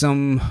take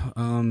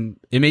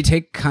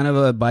kind of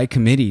a by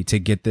committee to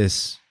get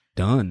this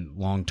done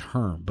long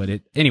term, but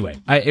it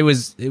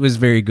was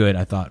very good,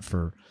 I thought,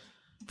 for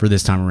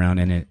this time around,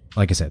 and it,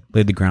 like I said,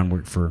 laid the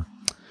groundwork for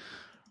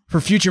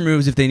future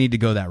moves if they need to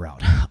go that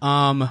route.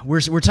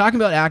 We're talking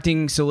about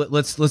acting, so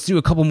let's do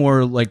a couple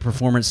more like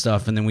performance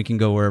stuff, and then we can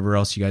go wherever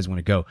else you guys want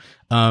to go.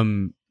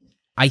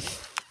 I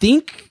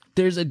think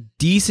there's a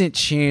decent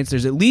chance,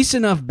 there's at least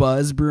enough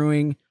buzz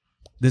brewing.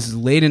 This is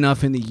late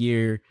enough in the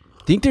year.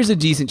 I think there's a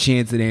decent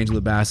chance that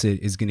Angela Bassett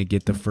is going to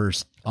get the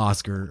first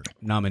Oscar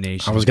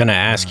nomination. I was going to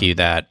ask you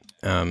that.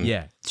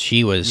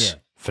 She was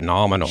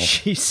phenomenal.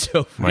 She's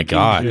so my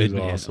God. Good,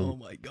 man. Awesome.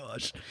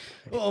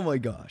 Oh my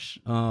gosh.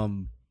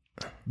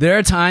 There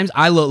are times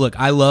I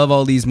love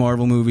all these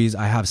Marvel movies.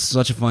 I have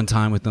such a fun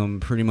time with them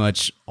pretty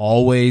much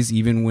always,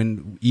 even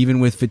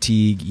with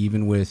fatigue,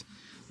 even with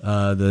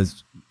the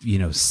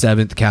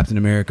seventh Captain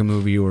America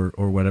movie or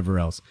whatever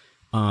else.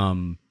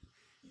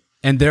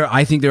 And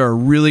I think there are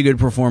really good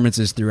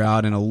performances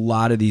throughout, and a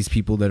lot of these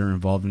people that are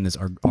involved in this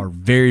are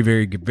very,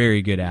 very,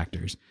 very good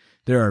actors.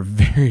 There are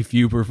very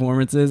few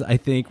performances, I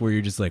think, where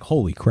you're just like,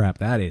 holy crap,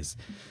 that is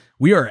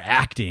we are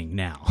acting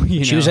now.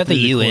 She was at the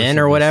UN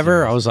or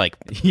whatever. I was like,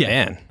 Yeah,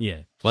 man, yeah.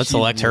 let's She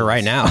elect her rules.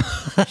 right now.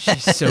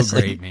 She's so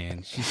great,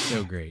 man. She's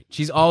so great.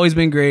 She's always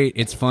been great.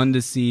 It's fun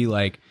to see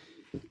like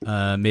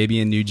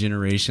maybe a new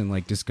generation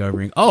like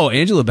discovering. Oh,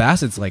 Angela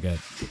Bassett's like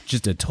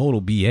just a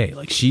total BA.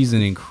 Like she's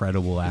an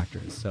incredible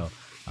actress. So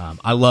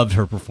I loved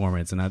her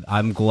performance, and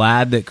I'm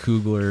glad that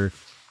Coogler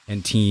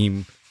and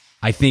team,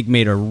 I think,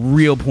 made a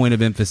real point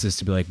of emphasis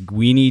to be like,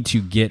 we need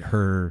to get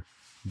her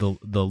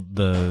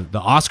the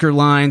Oscar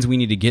lines. We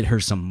need to get her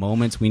some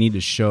moments. We need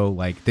to show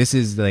like this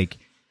is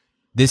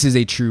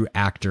a true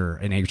actor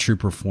and a true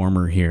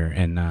performer here.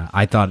 And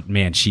I thought,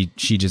 man, she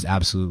just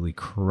absolutely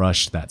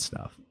crushed that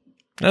stuff.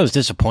 That was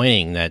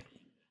disappointing that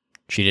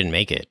she didn't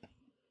make it.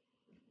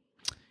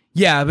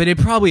 Yeah, but it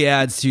probably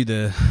adds to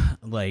the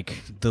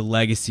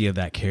legacy of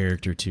that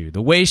character too. The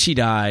way she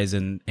dies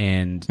and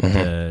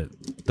the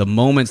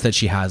moments that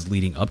she has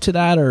leading up to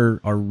that are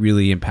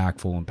really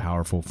impactful and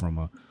powerful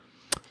from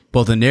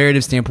both a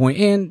narrative standpoint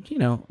and, you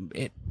know,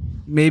 it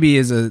maybe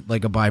is a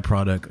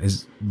byproduct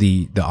is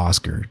the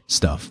Oscar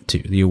stuff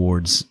too, the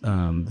awards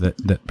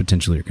that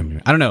potentially are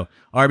coming. I don't know,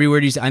 Arby, where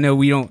do you? I know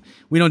we don't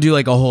do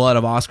like a whole lot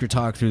of Oscar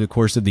talk through the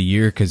course of the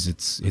year because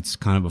it's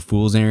kind of a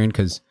fool's errand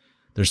because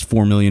there's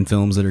 4 million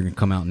films that are going to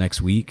come out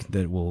next week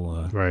that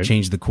will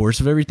change the course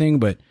of everything.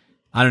 But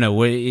I don't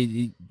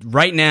know.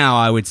 Right now,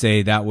 I would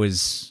say that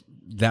was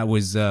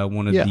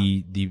one of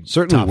the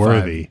certainly top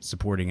worthy 5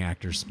 supporting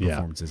actors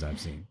performances I've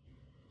seen.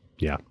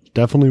 Yeah,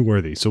 definitely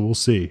worthy. So we'll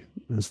see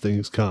as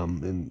things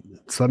come. And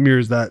some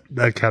years that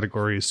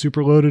category is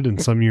super loaded,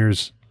 and some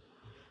years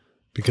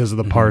because of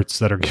the parts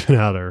that are given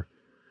out are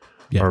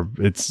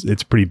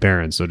it's pretty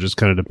barren. So it just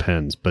kind of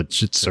depends. But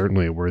she's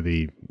certainly a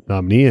worthy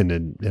nominee,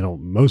 and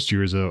most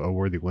years a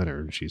worthy winner.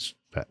 And she's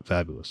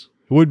fabulous.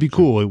 It would be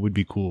cool. It would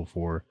be cool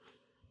for.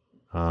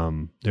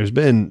 There's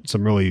been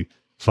some really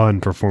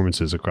fun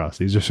performances across.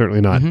 These are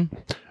certainly not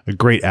a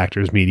great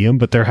actor's medium,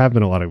 but there have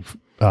been a lot of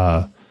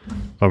fun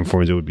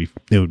performances.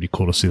 It would be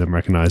cool to see them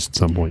recognized at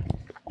some point.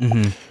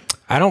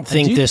 I don't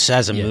think this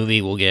as a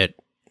movie will get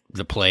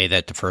the play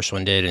that the first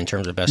one did in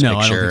terms of best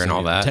picture and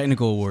all that.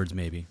 Technical awards,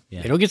 maybe.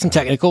 Yeah. It'll get some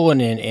technical,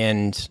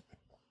 and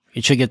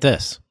it should get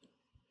this.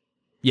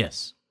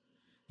 Yes.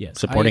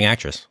 Supporting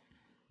actress.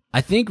 I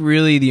think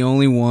really the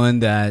only one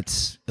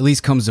that at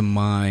least comes to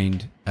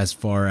mind as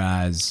far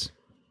as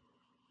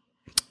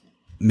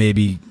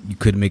maybe you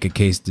could make a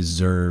case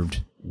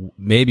deserved,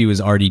 maybe it was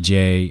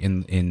RDJ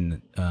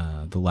in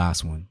the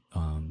last one,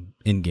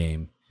 in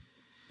game.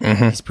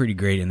 He's pretty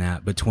great in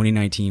that, but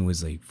 2019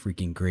 was a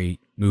freaking great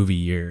movie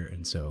year,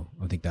 and so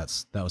I think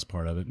that was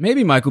part of it.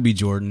 Maybe Michael B.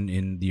 Jordan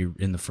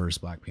in the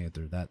first Black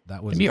Panther.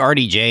 That was maybe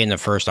RDJ in the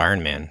first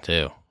Iron Man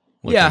too.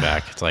 Looking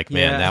back, it's like,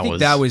 man,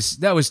 that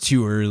was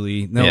too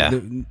early.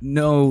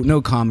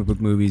 No comic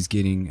book movies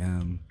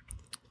getting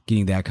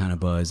that kind of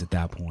buzz at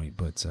that point.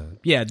 But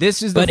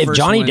this is. But if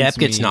Johnny Depp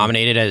gets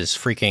nominated as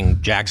freaking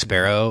Jack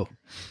Sparrow,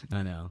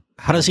 I know.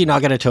 How does he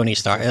not get a Tony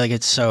Stark? Like,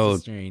 it's so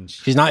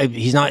strange. He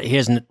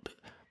has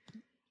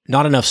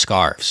not enough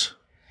scarves.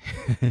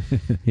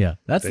 Yeah,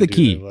 that's the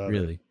key.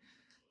 Really,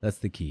 that's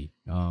the key.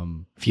 A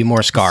few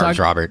more scarves,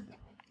 Robert.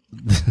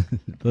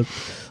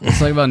 Let's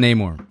talk about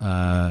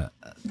Namor.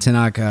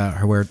 Tanaka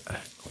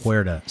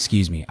Huerta.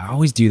 Excuse me. I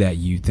always do that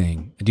U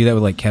thing. I do that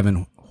with like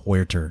Kevin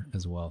Huerter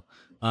as well.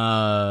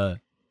 Well,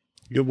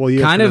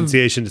 you have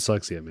pronunciation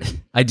dyslexia,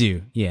 man. I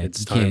do. Yeah,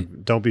 it's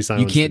time. Don't be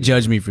silent. You can't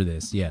judge me for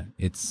this. Yeah,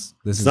 this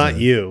is not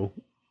you.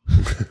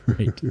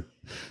 Right.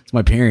 It's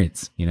my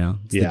parents. You know,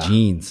 it's the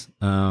genes.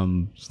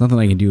 There's nothing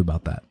I can do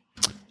about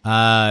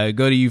that.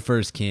 Go to you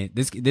first, Kent.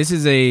 This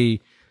is a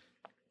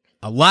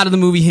lot of the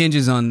movie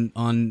hinges on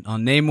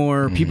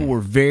Namor.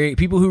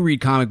 People who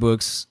read comic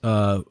books,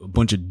 a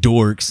bunch of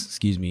dorks,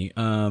 excuse me,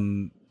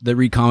 that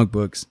read comic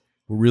books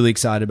were really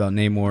excited about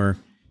Namor.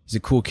 He's a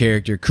cool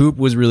character. Coop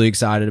was really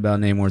excited about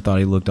Namor, thought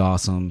he looked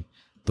awesome.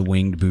 The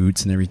winged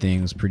boots and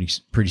everything was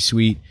pretty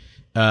sweet.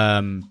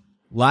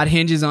 Lot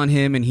hinges on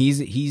him, and he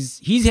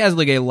has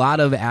like a lot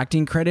of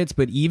acting credits,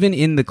 but even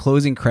in the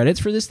closing credits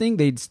for this thing,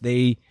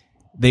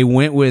 they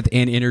went with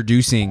and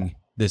introducing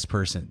this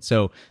person.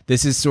 So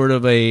this is sort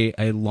of a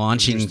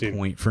launching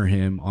point for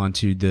him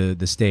onto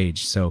the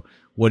stage. So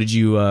what did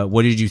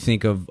you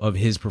think of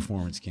his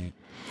performance, Kent?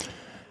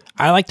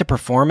 I like the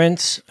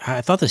performance. I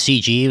thought the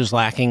CG was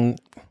lacking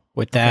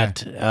with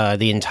that. Okay.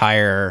 The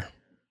entire,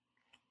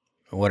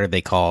 what are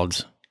they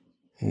called?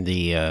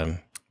 The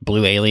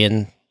blue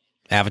alien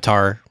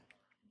avatar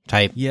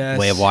type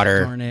way of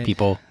water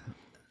people.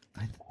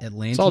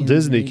 Atlanteans, it's all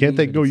Disney. maybe, Can't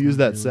they go use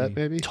that really set,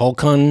 maybe?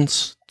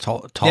 Tolkien's.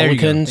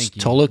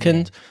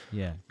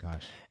 Yeah,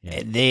 gosh.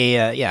 Yeah. They,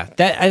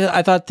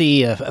 I thought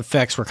the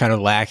effects were kind of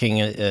lacking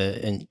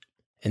in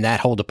that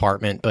whole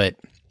department, but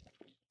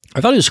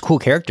I thought he was a cool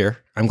character.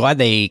 I'm glad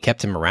they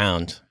kept him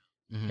around.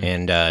 Mm-hmm.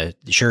 And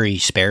sure, he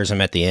spares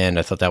him at the end.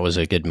 I thought that was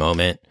a good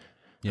moment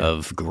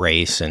of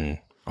grace and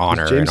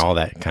honor and all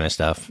that kind of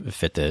stuff.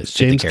 Is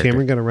James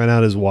Cameron going to rent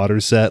out his water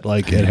set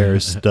like Ed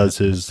Harris does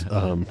his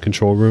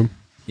control room?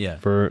 Yeah,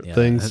 for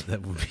things.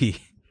 That would be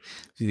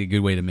It's a good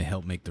way to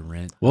help make the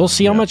rent. We'll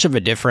see how much of a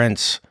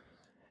difference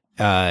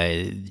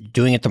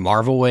doing it the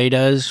Marvel way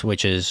does,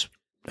 which is,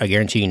 I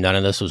guarantee you none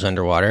of this was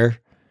underwater,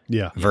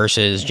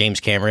 versus James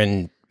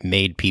Cameron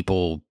made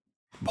people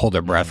hold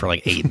their breath for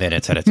like 8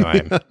 minutes at a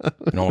time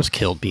and almost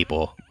killed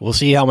people. We'll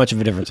see how much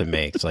of a difference it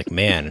makes. Like,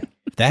 man,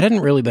 if that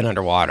hadn't really been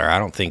underwater, I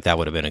don't think that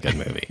would have been a good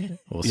movie.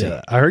 We'll see.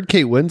 I heard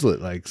Kate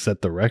Winslet like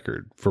set the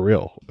record for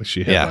real.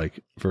 She had like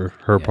for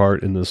her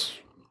part in this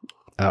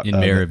in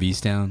Mare of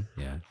Easttown.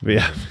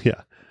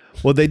 Yeah.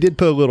 Well, they did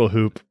put a little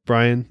hoop,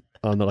 Brian,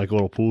 on the like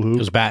little pool hoop.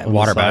 It was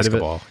water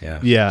basketball.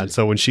 Yeah.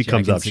 So when she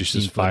comes up, she's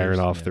just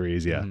firing off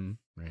threes. Yeah.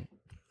 Mm-hmm. Right.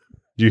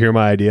 Do you hear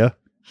my idea?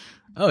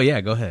 Oh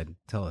yeah, go ahead.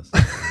 Tell us.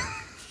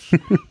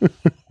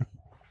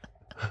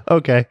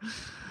 Okay.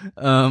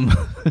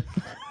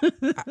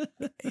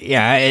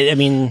 Yeah, I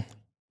mean,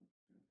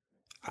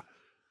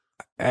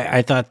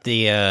 I thought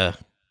the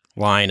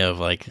line of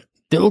like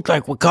they look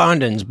like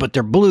Wakandans, but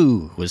they're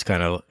blue was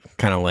kind of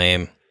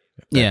lame.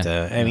 But,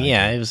 I mean,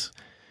 it was.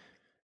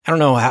 I don't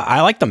know.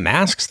 I like the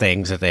masks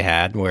things that they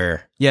had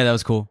where that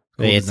was cool.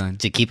 They had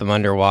to keep them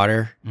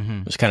underwater.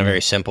 It was kind of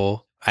very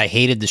simple. I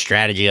hated the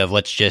strategy of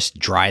let's just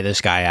dry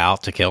this guy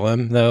out to kill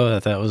him, though.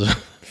 That was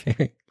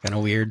kind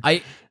of weird.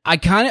 I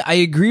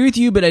agree with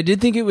you, but I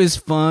did think it was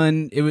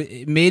fun.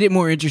 It made it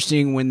more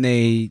interesting when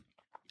they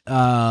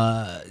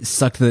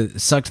sucked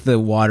the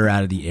water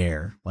out of the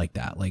air like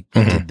that. Like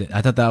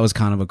I thought that was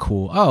kind of a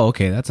cool. Oh,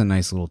 okay, that's a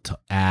nice little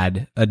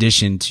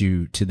addition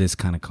to this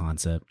kind of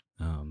concept.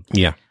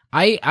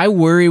 I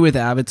worry with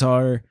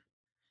Avatar,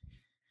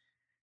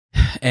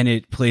 and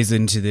it plays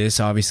into this.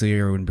 Obviously,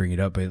 I wouldn't bring it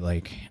up, but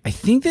like I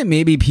think that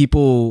maybe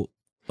people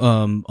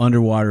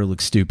underwater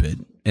look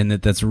stupid. And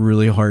that's a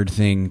really hard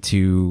thing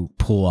to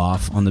pull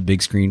off on the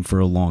big screen for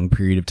a long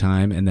period of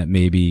time, and that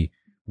maybe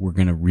we're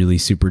gonna really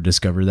super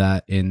discover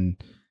that in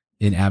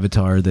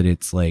Avatar, that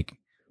it's like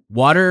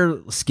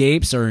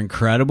waterscapes are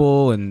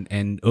incredible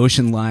and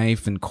ocean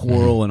life and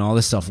coral and all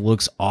this stuff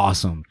looks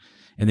awesome,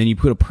 and then you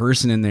put a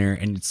person in there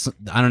and it's,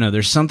 I don't know,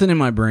 there's something in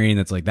my brain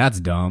that's like, that's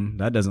dumb,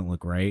 that doesn't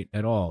look right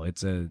at all.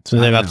 It's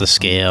something about the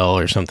scale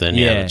or something.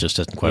 It just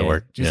doesn't quite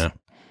work.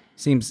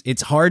 Seems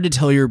it's hard to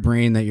tell your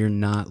brain that you're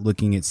not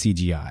looking at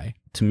CGI,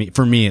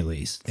 for me at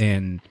least,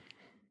 and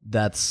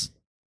that's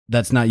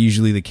not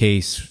usually the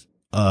case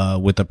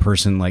with a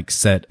person like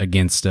set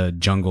against a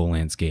jungle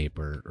landscape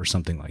or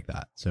something like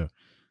that. So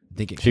I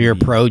think so you're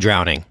pro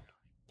drowning.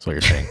 That's what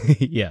you're saying.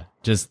 Yeah,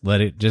 just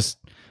let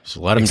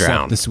him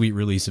drown. The sweet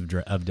release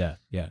of death.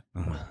 Yeah,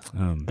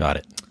 got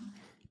it.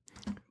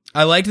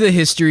 I liked the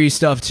history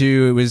stuff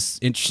too. It was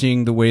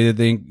interesting the way that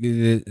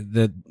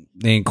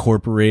they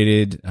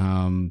incorporated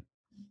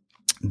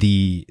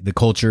the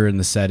culture and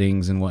the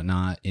settings and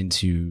whatnot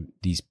into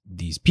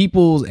these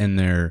peoples and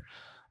their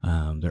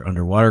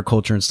underwater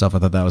culture and stuff. I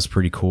thought that was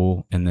pretty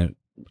cool, and that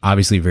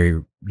obviously very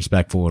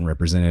respectful and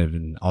representative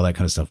and all that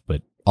kind of stuff.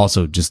 But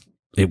also just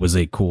it was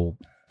a cool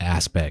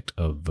aspect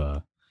of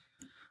the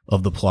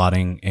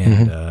plotting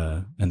and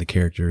the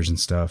characters and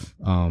stuff.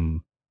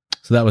 So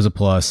that was a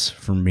plus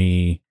for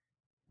me.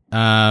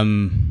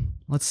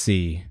 Let's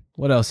see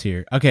what else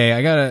here. Okay,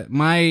 I got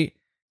my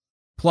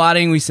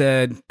plotting. We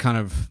said kind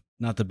of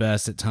not the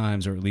best at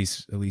times, or at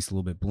least a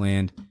little bit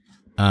bland.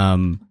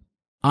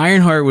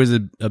 Ironheart was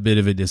a bit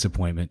of a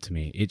disappointment to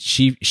me.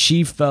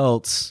 She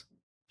felt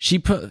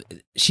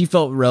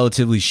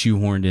relatively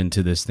shoehorned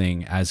into this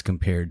thing as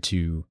compared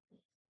to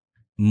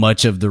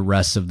much of the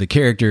rest of the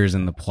characters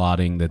and the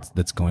plotting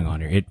that's going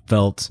on here. It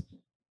felt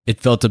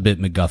a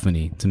bit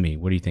MacGuffin-y to me.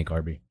 What do you think,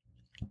 RB?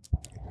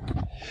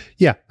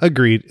 Yeah,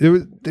 agreed.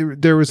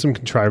 There was some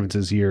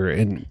contrivances here,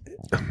 and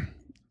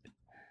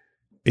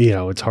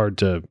it's hard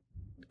to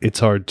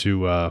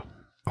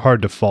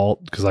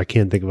fault because I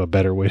can't think of a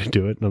better way to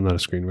do it. I'm not a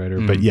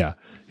screenwriter, but yeah,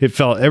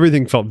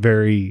 everything felt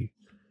very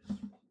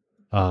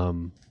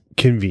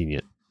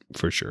convenient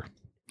for sure.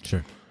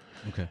 Sure.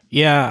 Okay.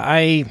 Yeah,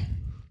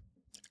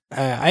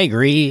 I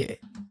agree.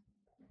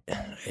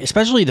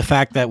 Especially the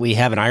fact that we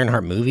have an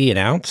Ironheart movie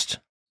announced.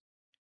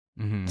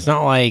 It's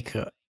not like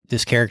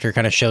this character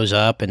kind of shows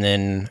up and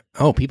then,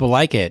 oh, people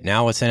like it.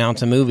 Now let's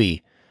announce a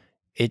movie.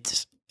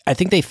 I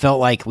think they felt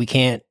like we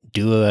can't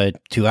do a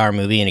 2-hour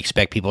movie and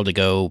expect people to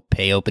go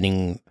pay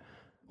opening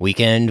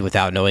weekend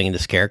without knowing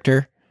this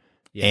character.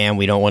 Yeah. And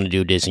we don't want to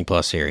do a Disney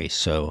Plus series.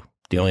 So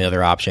the only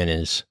other option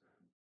is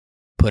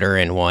put her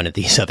in one of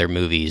these other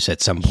movies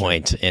at some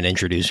point and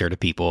introduce her to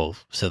people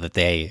so that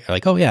they are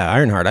like, oh yeah,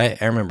 Ironheart. I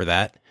remember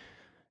that.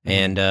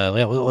 And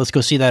let's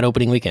go see that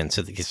opening weekend.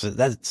 So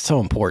that's so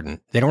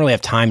important. They don't really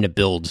have time to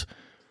build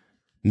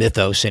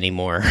mythos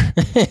anymore.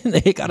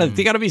 They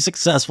gotta be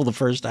successful the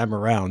first time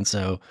around.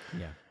 So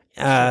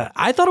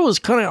I thought it was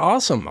kind of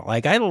awesome.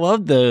 Like I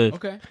loved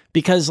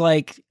because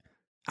like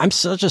I'm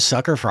such a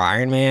sucker for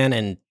Iron Man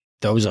and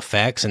those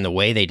effects and the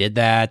way they did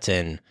that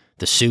and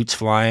the suits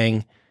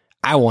flying.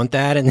 I want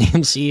that in the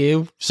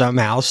MCU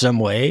somehow, some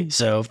way.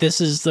 So if this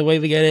is the way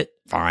we get it,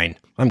 fine.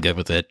 I'm good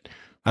with it.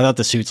 I thought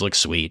the suits looked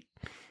sweet.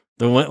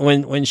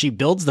 When she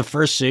builds the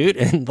first suit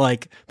and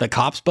like the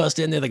cops bust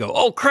in there, they go,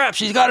 "Oh crap,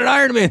 she's got an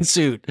Iron Man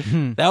suit."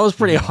 That was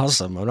pretty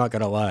awesome. I'm not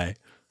gonna lie.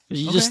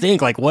 You just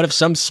think like, what if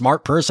some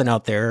smart person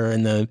out there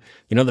and the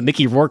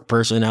Mickey Rourke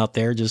person out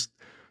there just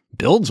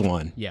builds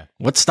one? Yeah.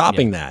 What's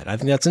stopping that? I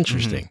think that's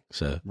interesting.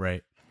 So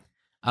Right.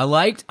 I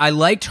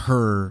liked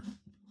her.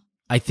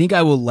 I think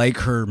I will like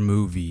her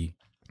movie.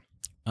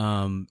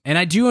 And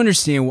I do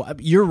understand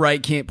you're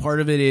right, Kent. Part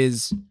of it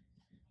is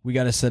we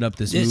got to set up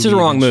this movie. It's the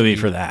wrong movie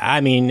for that.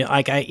 I mean,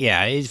 like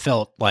it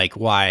felt like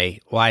why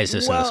is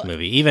this in this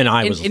movie? Even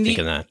I was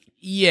thinking that.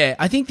 Yeah,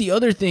 I think the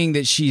other thing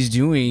that she's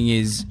doing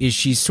is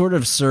she sort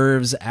of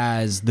serves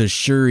as the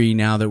Shuri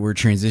now that we're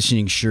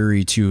transitioning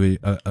Shuri to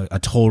a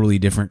totally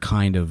different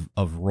kind of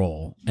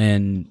role.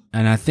 And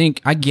I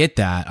think I get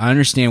that. I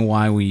understand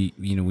why we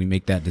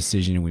make that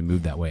decision and we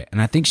move that way.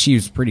 And I think she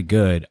was pretty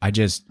good.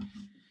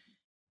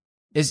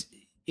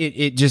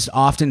 It just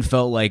often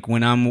felt like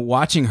when I'm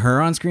watching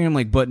her on screen, I'm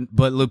like, but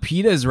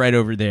Lupita's right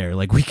over there.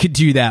 Like we could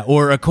do that.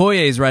 Or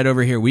Okoye is right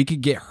over here. We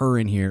could get her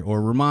in here,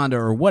 or Ramonda,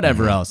 or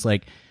whatever else.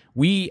 Like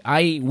we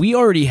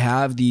already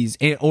have these,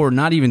 or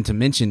not even to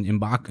mention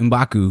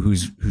M'Baku,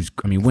 who's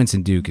I mean,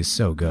 Winston Duke is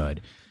so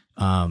good.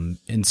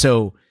 And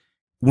so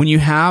when you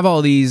have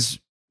all these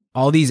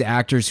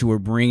actors who are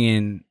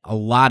bringing a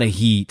lot of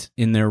heat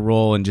in their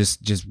role and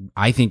just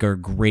I think are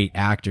great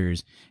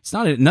actors, it's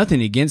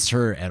nothing against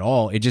her at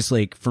all. It just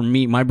like, for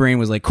me, my brain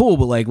was like, cool,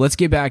 but like, let's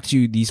get back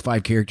to these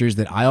 5 characters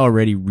that I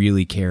already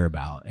really care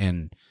about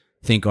and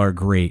think are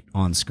great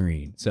on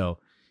screen. So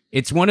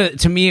it's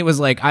to me, it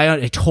was like,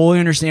 I totally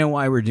understand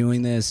why we're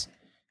doing this.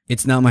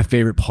 It's not my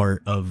favorite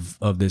part of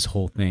this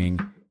whole thing.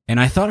 And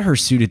I thought her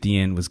suit at the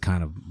end was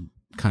kind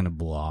of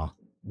blah.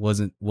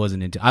 Wasn't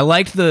into. I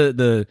liked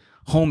the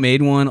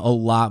homemade one a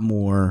lot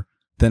more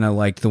than I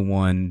liked the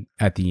one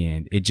at the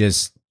end.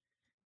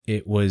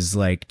 It was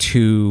like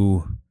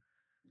too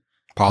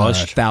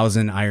polished,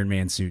 1,000 Iron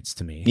Man suits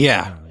to me.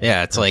 Yeah,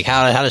 it's like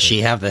how does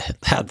she have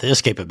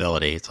this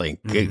capability? It's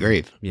like good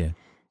grief. Yeah.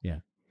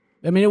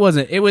 I mean, I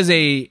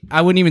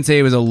wouldn't even say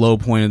it was a low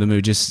point of the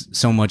movie, just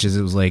so much as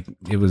it was like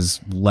it was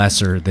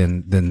lesser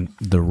than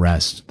the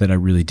rest that I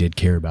really did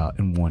care about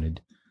and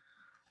wanted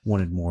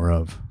more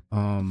of.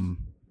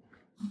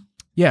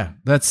 Yeah,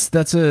 that's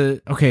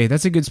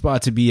a good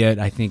spot to be at,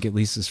 I think, at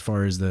least as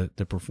far as the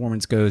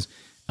performance goes.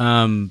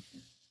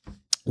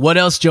 What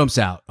else jumps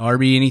out?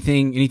 Arby,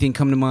 anything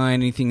come to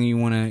mind? Anything you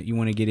want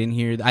to get in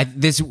here?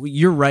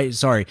 You're right.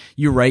 Sorry,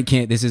 you're right,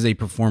 Kent. This is a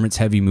performance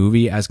heavy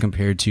movie as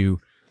compared to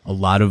a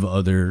lot of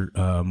other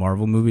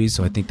Marvel movies.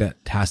 So I think that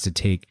has to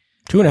take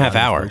 2.5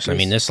 hours. I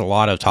mean, there's a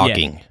lot of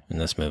talking in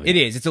this movie. It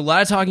is. It's a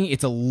lot of talking.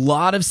 It's a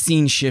lot of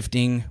scene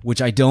shifting,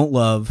 which I don't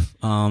love.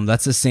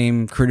 That's the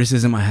same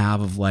criticism I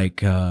have of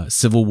like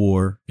Civil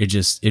War.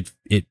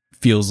 It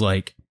feels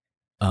like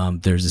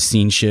there's a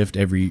scene shift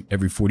every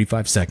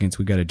 45 seconds.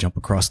 We got to jump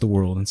across the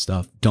world and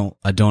stuff.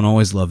 I don't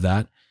always love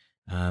that.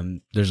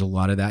 There's a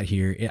lot of that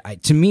here.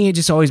 To me, it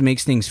just always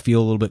makes things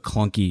feel a little bit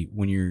clunky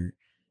when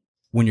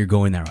you're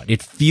going that route.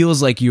 It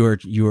feels like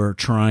you're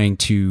trying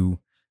to,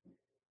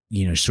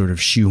 sort of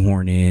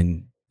shoehorn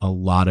in a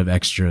lot of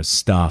extra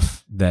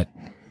stuff that,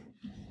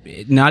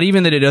 not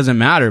even that it doesn't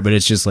matter, but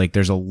it's just like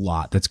there's a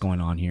lot that's going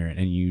on here,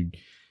 and you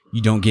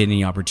don't get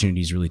any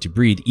opportunities really to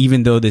breathe,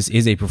 even though this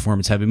is a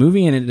performance heavy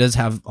movie and it does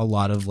have a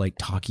lot of like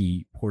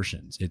talky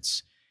portions.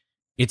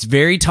 It's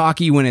very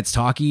talky when it's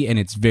talky, and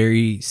it's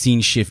very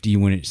scene shifty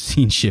when it's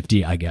scene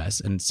shifty, I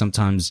guess. And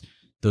sometimes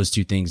those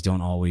two things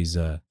don't always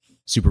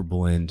super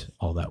blend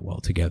all that well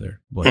together.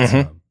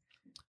 But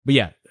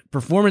yeah,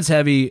 performance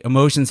heavy,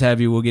 emotions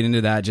heavy. We'll get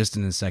into that just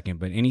in a second.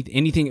 But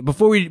anything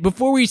before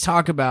we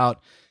talk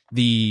about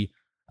the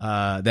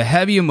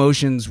heavy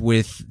emotions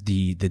with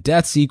the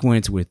death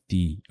sequence, with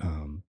the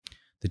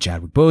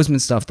Chadwick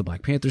Boseman stuff, the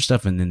Black Panther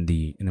stuff, and then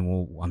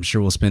I'm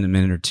sure we'll spend a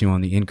minute or two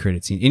on the end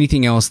credit scene.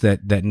 Anything else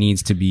that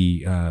needs to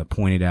be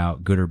pointed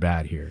out, good or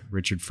bad here?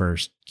 Richard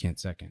first, Kent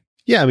second.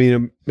 Yeah, I mean,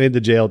 I made the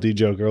JLD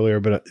joke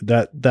earlier, but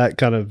that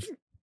kind of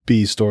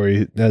B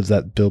story as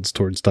that builds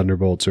towards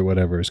Thunderbolts or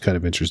whatever is kind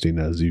of interesting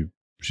as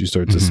she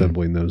starts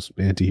assembling those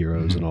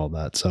anti-heroes and all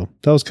that. So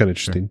that was kind of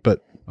interesting,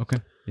 but okay,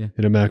 yeah,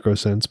 in a macro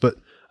sense. But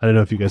I don't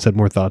know if you guys had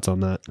more thoughts on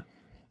that.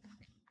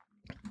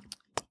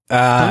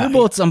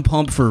 Thunderbolts, I'm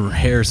pumped for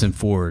Harrison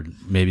Ford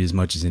maybe as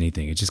much as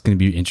anything. It's just going to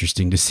be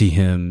interesting to see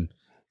him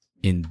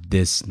in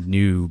this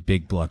new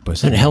big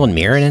blockbuster. Isn't Helen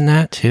Mirren in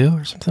that too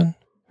or something?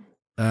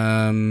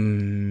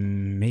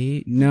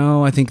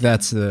 No, I think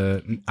that's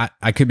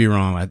I could be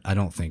wrong. I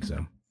don't think so.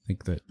 I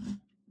think that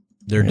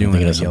they're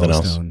doing a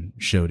Yellowstone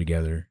show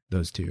together,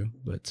 those two.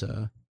 But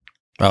oh,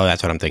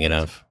 that's what I'm thinking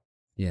of.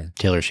 Yeah,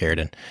 Taylor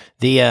Sheridan.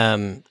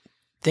 The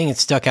thing that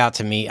stuck out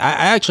to me, I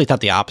actually thought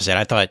the opposite.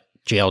 I thought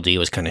JLD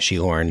was kind of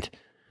shoehorned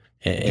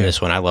in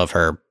this one. I love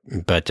her,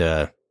 but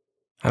I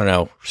don't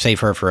know. Save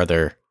her for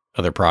other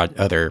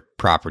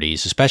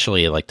properties,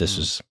 especially like this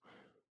is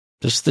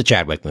the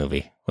Chadwick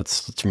movie.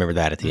 Let's remember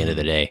that at the end of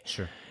the day.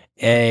 Sure.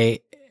 I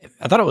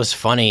thought it was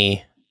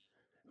funny.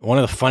 One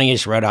of the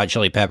funniest Red Hot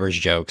Chili Peppers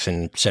jokes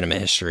in cinema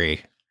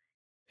history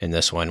in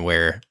this one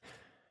where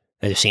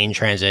the scene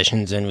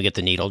transitions and we get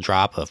the needle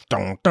drop of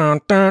dun,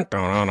 dun, dun,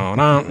 dun, dun,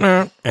 dun,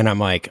 dun, and I'm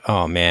like,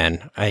 oh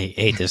man, I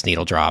hate this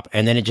needle drop.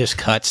 And then it just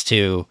cuts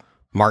to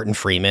Martin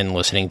Freeman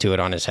listening to it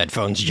on his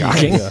headphones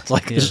jogging. It's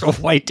like just a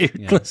white dude.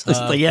 Yeah.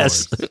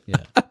 Yes. Yeah.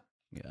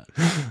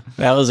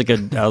 That was a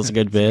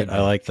good bit.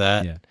 I like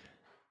that. Yeah.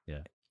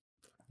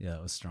 Yeah,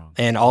 it was strong.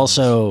 And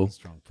also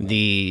Strong.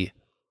 the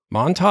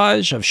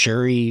montage of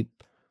Shuri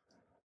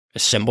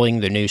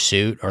assembling the new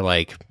suit or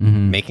like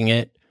making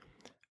it.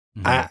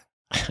 I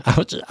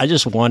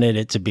just wanted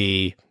it to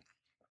be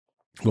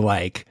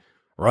like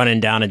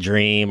Running Down a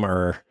Dream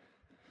or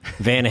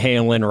Van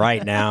Halen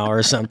Right Now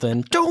or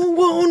something. Don't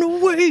want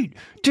to wait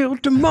till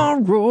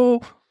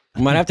tomorrow. I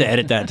might have to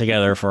edit that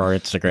together for our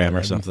Instagram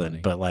or something.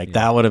 But like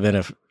that would have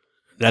been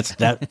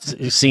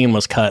that scene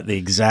was cut the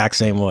exact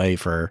same way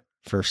for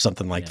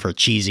something like for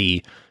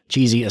cheesy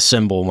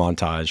assemble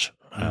montage.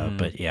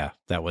 But yeah,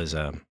 that was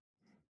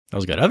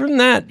good. Other than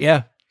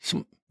that,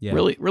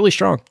 really, really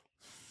strong.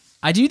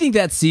 I do think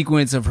that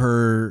sequence of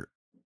her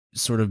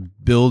sort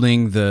of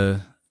building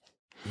the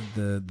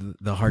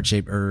heart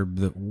shaped herb,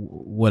 the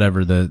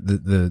whatever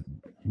the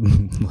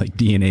like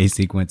DNA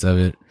sequence of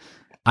it.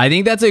 I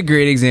think that's a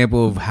great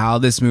example of how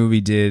this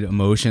movie did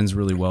emotions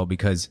really well,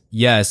 because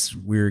yes,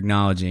 we're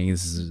acknowledging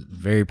this is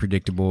very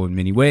predictable in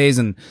many ways,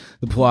 and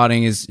the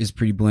plotting is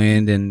pretty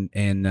bland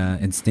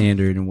and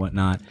standard and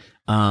whatnot.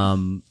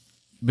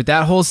 But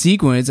that whole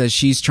sequence as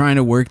she's trying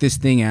to work this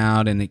thing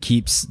out, and it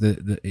keeps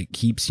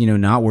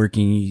not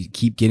working, you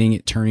keep getting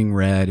it turning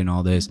red and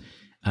all this.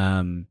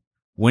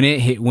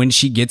 When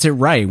she gets it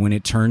right, when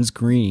it turns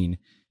green,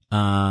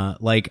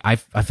 like I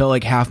felt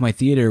like half my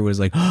theater was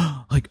like,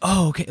 oh,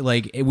 okay.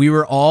 Like we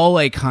were all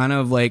like, kind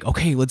of like,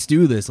 okay, let's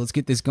do this. Let's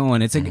get this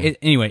going. It's like,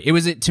 anyway,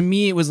 to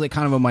me, it was like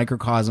kind of a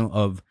microcosm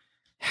of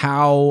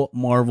how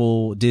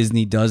Marvel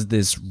Disney does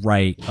this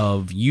right,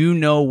 of,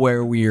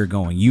 where we are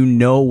going,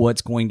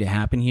 what's going to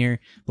happen here,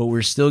 but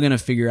we're still going to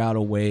figure out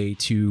a way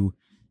to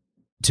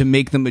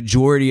make the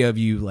majority of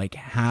you like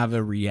have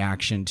a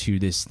reaction to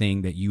this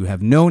thing that you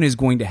have known is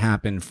going to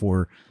happen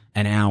for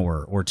an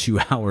hour or 2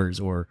 hours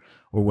or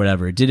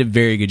whatever. It did a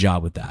very good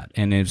job with that.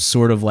 And it's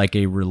sort of like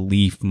a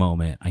relief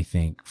moment, I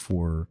think,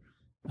 for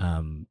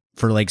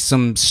like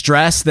some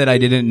stress that I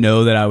didn't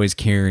know that I was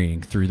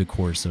carrying through the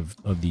course of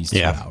these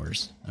 2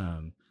 hours.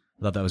 I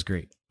thought that was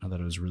great. I thought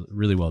it was really,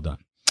 really well done.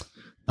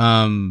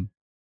 All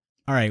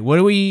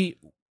right.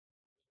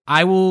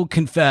 I will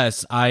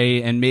confess,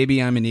 and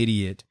maybe I'm an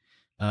idiot.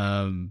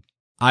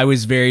 I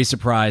was very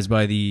surprised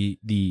by the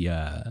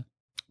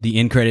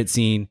end credit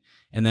scene.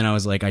 And then I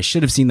was like, I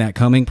should have seen that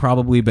coming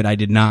probably, but I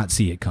did not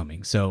see it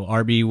coming. So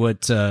RB,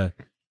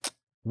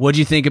 what'd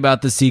you think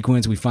about the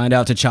sequence? We find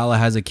out T'Challa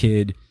has a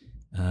kid,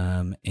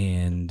 and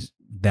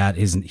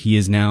he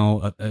is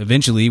now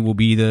eventually will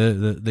be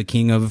the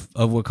king of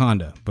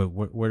Wakanda. But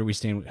where do we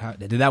stand?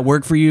 Did that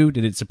work for you?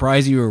 Did it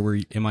surprise you, or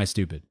am I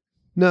stupid?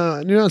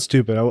 No, you're not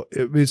stupid.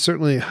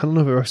 Certainly, I don't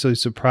know if it actually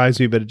surprised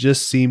me, but it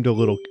just seemed a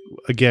little,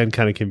 again,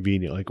 kind of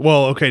convenient. Like,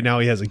 well, okay, now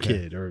he has a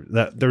kid, or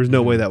that there was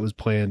no way that was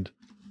planned.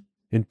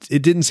 And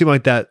it didn't seem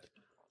like that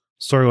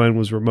storyline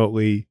was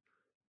remotely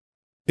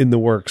in the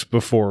works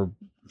before,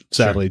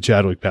 sadly,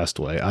 Chadwick passed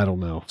away. I don't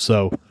know.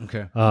 So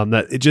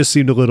that it just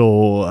seemed a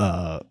little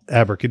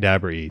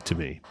abracadabra-y to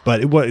me.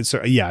 But it was,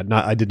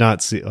 I did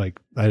not see, like,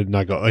 I did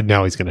not go, oh,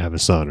 now he's going to have a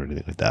son or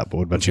anything like that. But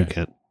what about you,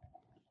 Kent?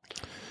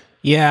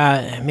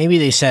 Yeah, maybe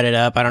they set it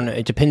up. I don't know.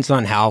 It depends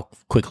on how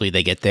quickly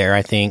they get there,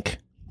 I think.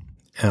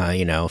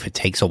 If it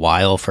takes a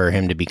while for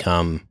him to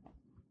become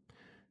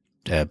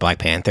Black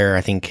Panther,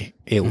 I think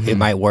it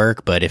might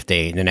work. But if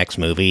the next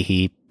movie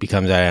he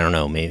becomes, I don't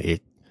know,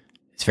 maybe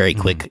it's very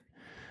quick.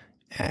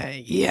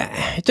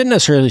 It didn't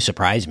necessarily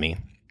surprise me.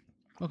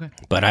 Okay,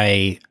 but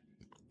I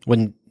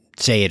wouldn't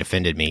say it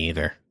offended me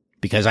either,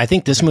 because I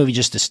think this movie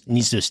just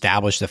needs to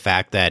establish the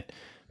fact that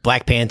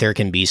Black Panther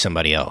can be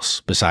somebody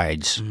else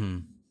besides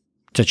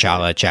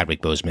T'Challa,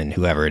 Chadwick Boseman,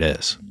 whoever it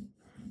is.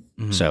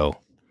 So,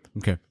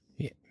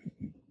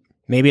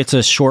 maybe it's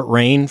a short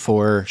reign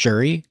for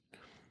Shuri.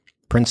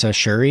 Princess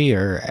Shuri,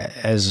 or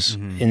as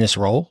in this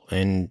role,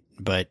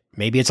 but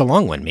maybe it's a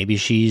long one. Maybe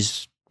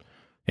she's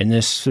in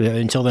this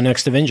until the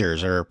next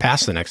Avengers or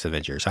past the next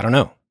Avengers. I don't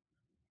know,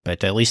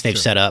 but at least they've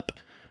set up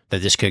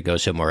that this could go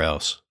somewhere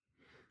else.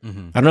 I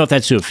don't know if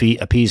that's to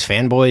appease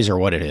fanboys or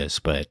what it is,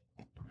 but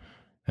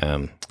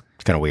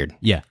it's kind of weird.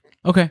 Yeah.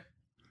 Okay.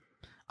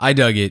 I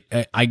dug it.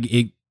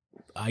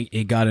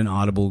 It got an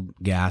audible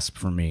gasp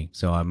from me.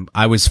 So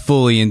I was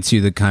fully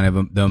into the kind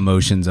of the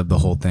emotions of the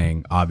whole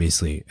thing,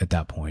 obviously, at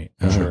that point.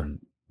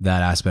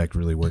 That aspect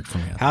really worked for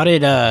me. How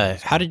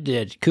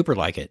did Cooper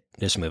like it,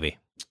 this movie?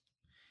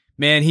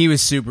 Man, he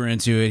was super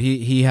into it.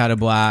 He had a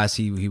blast.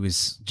 He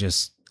was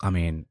just,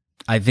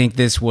 I think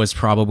this was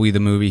probably the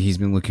movie he's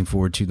been looking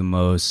forward to the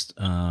most.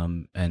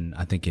 And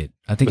I think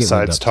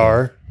besides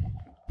Tar.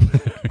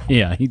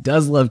 Yeah, he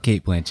does love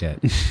Cate Blanchett.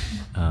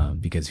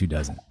 Because who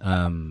doesn't?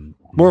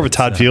 More of a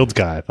Todd Fields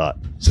guy, I thought.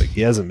 It's like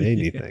he hasn't made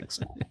anything.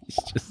 So.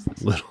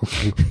 Just little,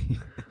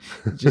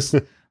 just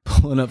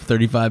pulling up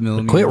 35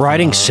 millimeter. Quit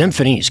writing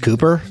symphonies,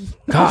 Cooper.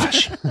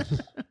 Gosh.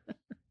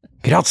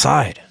 Get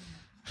outside.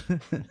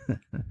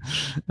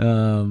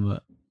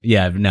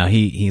 Yeah, no,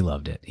 he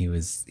loved it. He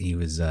was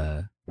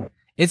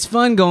it's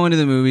fun going to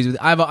the movies with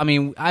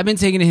I've been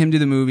taking him to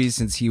the movies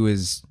since he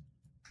was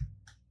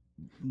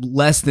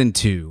less than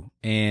 2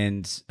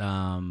 and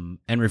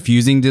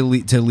refusing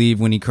to leave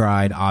when he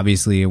cried.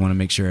 Obviously, I want to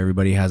make sure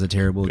everybody has a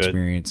terrible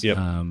experience. Yep.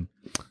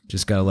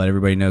 Just got to let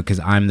everybody know because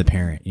I'm the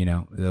parent,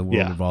 the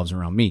world revolves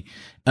around me.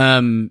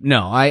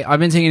 No, I've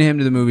been taking him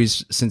to the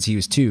movies since he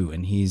was 2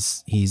 and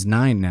he's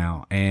 9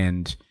 now.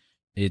 And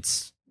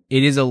it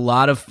is a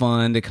lot of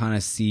fun to kind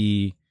of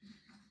see.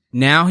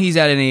 Now he's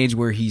at an age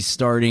where he's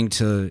starting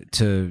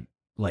to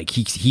like,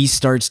 he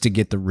starts to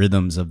get the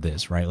rhythms of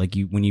this, right? Like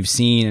when you've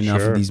seen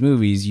enough of these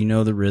movies,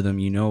 the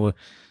rhythm,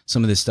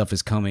 some of this stuff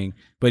is coming,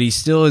 but he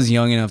still is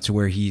young enough to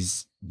where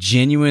he's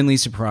genuinely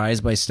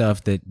surprised by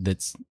stuff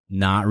that's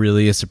not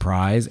really a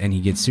surprise, and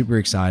he gets super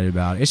excited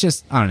about it. It's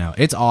just, I don't know,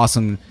 it's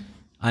awesome.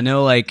 I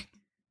know like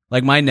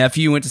my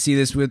nephew went to see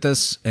this with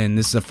us, and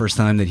this is the first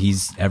time that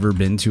he's ever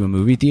been to a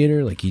movie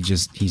theater. Like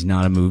he's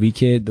not a movie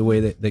kid the way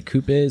that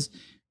Coop is,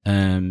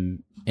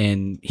 and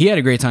he had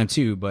a great time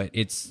too. But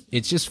it's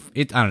just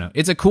I don't know,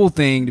 it's a cool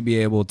thing to be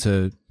able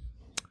to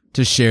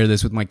share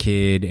this with my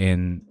kid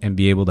and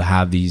be able to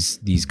have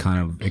these kind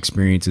of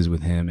experiences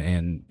with him,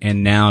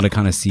 and now to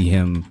kind of see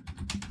him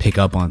pick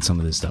up on some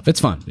of this stuff. It's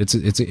fun.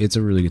 It's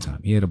a really good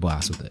time. He had a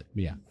blast with it.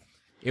 Yeah.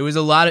 It was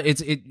a lot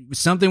of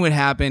something would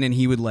happen and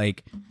he would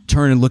like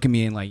turn and look at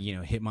me and like,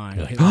 hit my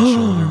shoulder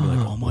and be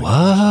like, "Oh my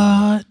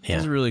gosh." Yeah. It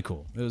was really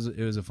cool. It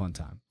was a fun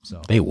time.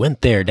 So they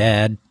went there,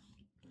 Dad.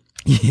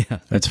 Yeah.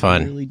 That's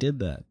fun. They really did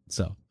that.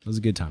 So it was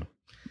a good time.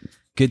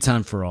 Good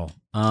time for all.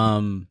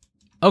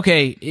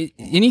 Okay.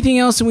 Anything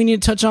else that we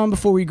need to touch on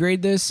before we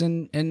grade this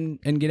and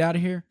get out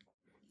of here?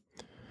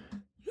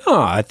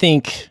 No, I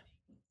think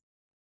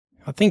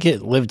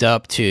it lived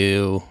up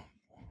to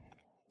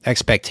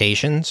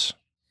expectations,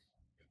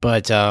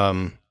 but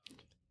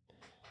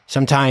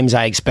sometimes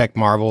I expect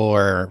Marvel,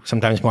 or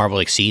sometimes Marvel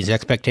exceeds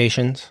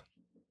expectations,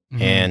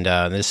 and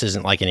this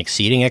isn't like an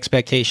exceeding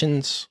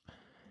expectations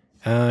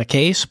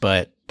case,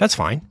 but that's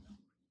fine.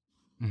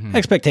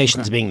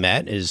 Expectations being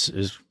met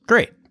is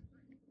great.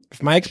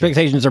 If my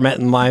expectations are met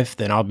in life,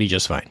 then I'll be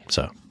just fine.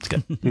 So it's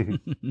good.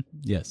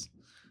 Yes.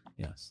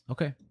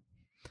 Okay.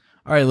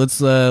 All right,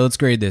 let's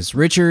grade this.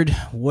 Richard,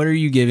 what are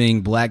you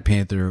giving Black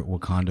Panther: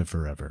 Wakanda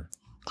Forever?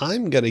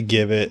 I'm gonna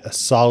give it a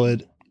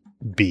solid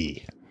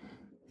B.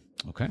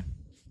 Okay.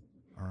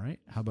 All right.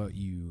 How about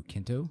you,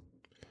 Kento?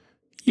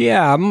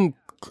 Yeah, I'm a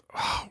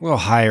little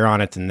higher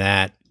on it than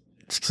that.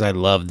 It's because I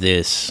love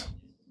this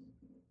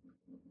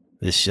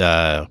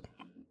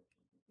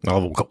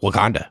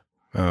Wakanda.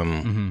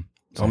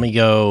 Let me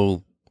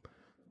go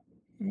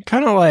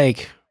kind of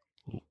like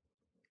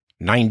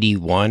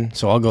 91.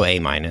 So I'll go A-,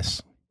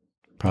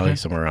 probably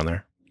somewhere around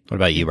there. What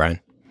about you, Brian?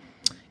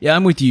 Yeah,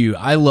 I'm with you.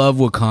 I love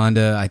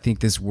Wakanda. I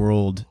think this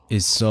world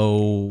is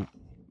so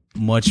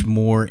much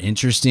more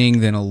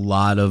interesting than a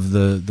lot of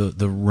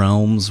the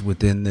realms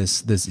within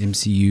this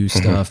MCU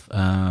stuff.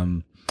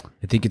 I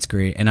think it's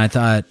great. And I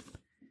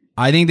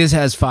think this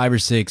has 5 or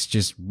 6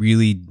 just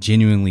really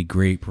genuinely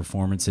great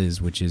performances,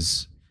 which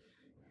is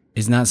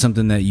not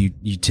something that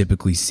you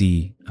typically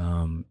see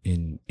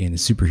in a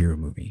superhero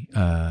movie.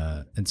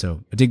 And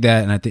so I dig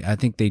that, and I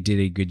think they did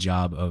a good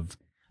job of.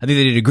 I think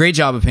they did a great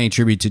job of paying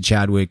tribute to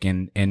Chadwick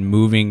and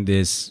moving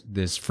this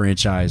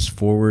franchise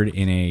forward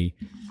in a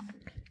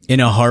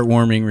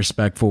heartwarming,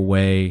 respectful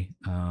way.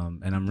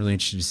 And I'm really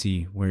interested to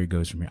see where it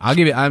goes from here.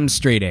 I'm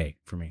straight A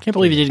for me. Can't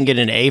believe you didn't get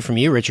an A from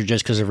you, Richard,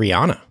 just because of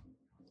Rihanna.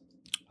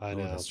 I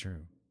know. That's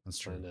true.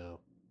 I know.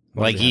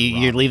 Like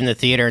you're leaving the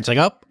theater, and it's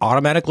like,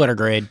 automatic letter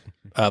grade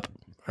up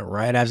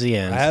right as the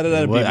end. I had it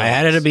at a B. I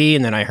had it at a B,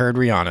 and then I heard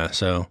Rihanna,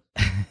 so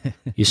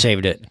you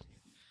saved it.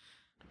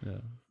 Yeah.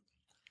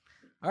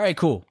 All right,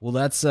 cool. Well,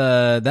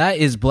 that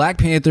is Black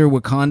Panther: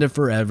 Wakanda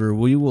Forever.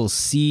 We will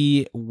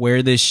see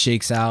where this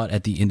shakes out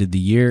at the end of the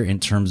year in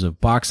terms of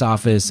box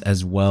office,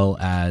 as well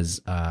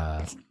as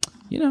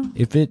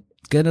if it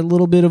get a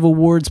little bit of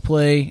awards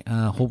play.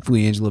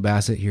 Hopefully, Angela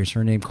Bassett hears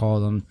her name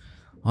called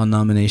on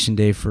nomination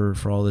day for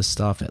all this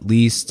stuff at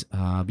least.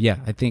 Yeah,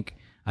 I think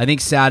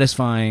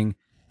satisfying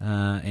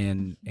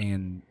and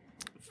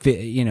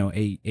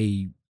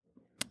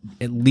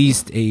at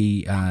least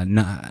a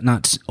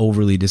not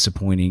overly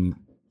disappointing.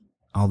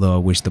 Although I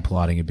wish the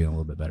plotting had been a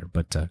little bit better,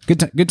 but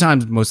good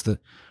times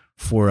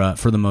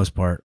for the most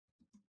part.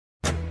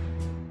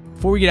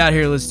 Before we get out of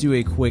here, let's do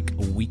a quick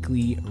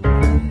weekly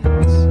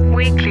recommends.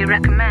 Weekly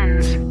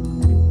recommends.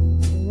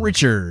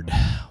 Richard,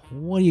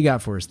 what do you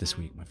got for us this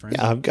week, my friend?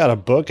 Yeah, I've got a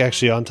book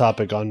actually on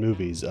topic on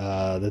movies.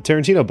 The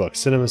Tarantino book,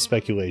 Cinema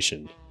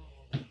Speculation.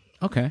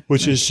 Okay.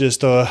 Which is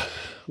just a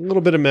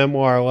little bit of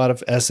memoir, a lot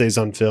of essays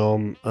on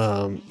film,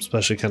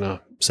 especially kind of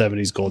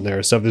 70s golden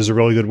era stuff. There's a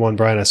really good one,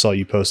 Brian. I saw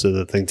you posted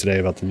the thing today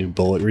about the new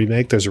Bullet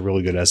remake. There's a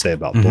really good essay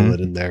about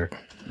Bullet in there.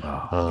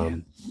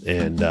 and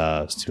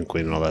Stephen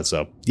Queen and all that.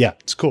 So yeah,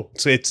 it's cool.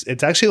 So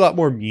it's actually a lot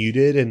more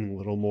muted and a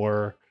little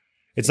more.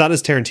 It's not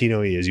as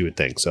Tarantino-y as you would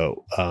think.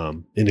 So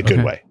in a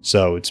good way.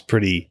 So it's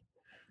pretty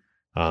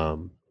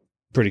cool.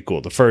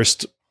 The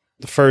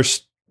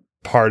first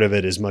part of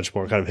it is much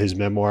more kind of his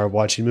memoir of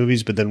watching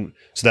movies, but then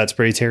so that's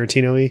pretty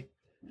Tarantino-y.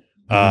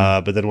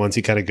 But then once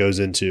he kind of goes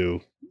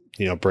into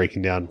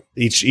breaking down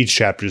each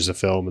chapter is a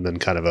film, and then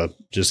kind of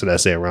just an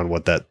essay around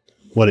what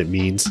it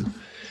means.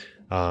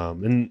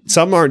 And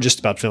some aren't just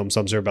about film.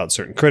 Some are about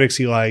certain critics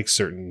he likes,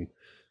 certain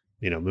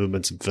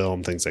movements in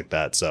film, things like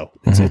that. So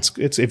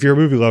it's if you're a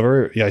movie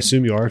lover, I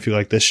assume you are. If you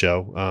like this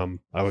show,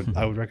 I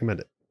would recommend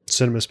it.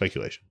 Cinema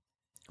Speculation.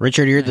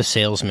 Richard, you're the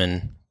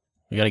salesman.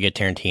 We got to get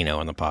Tarantino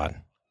on the pod.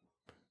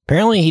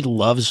 Apparently, he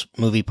loves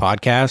movie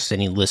podcasts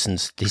and he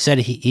listens.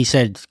 He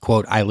said,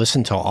 "quote I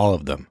listen to all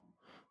of them."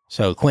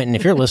 So, Quentin,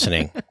 if you're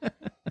listening,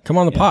 come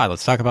on the pod.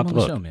 Let's talk about the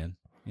book, show, man.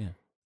 Yeah.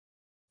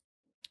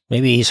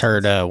 Maybe he's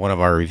heard one of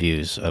our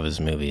reviews of his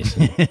movies.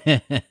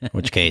 In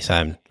which case,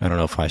 I don't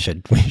know if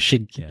we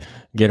should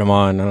get him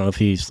on. I don't know if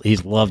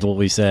he's loved what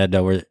we said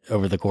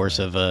over the course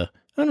of I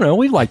don't know.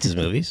 We've liked his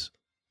movies.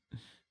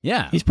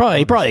 Yeah, he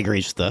probably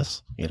agrees with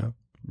us.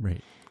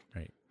 Right.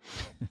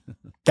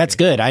 That's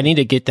good. I need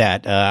to get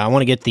that. I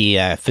want to get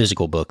the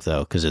physical book though,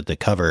 because the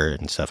cover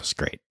and stuff is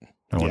great.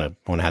 I want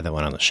to have that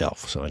one on the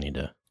shelf, so I need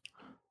to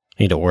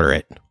order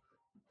it.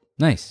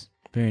 Nice,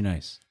 very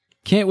nice.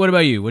 Kent, what about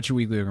you? What's your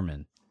weekly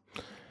recommend?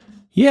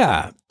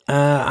 Yeah,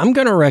 I'm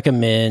going to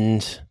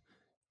recommend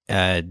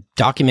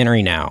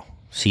Documentary Now.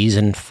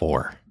 Season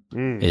 4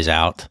 is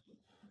out.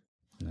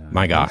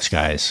 My gosh,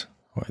 guys,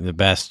 the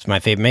best,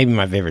 maybe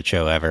my favorite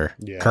show ever.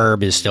 Yeah.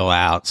 Curb is still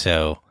out,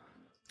 so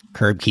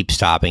Curb keeps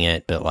topping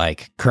it, but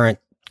like current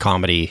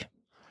comedy,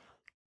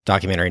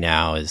 Documentary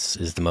Now is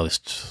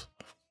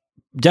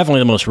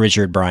definitely the most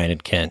Richard, Brian,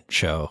 and Kent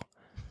show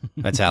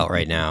that's out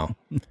right now.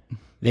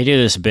 They do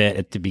this bit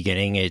at the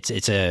beginning.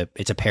 It's a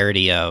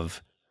parody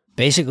of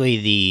basically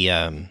the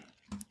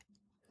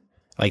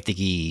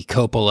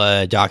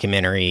Coppola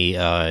documentary.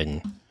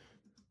 And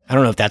I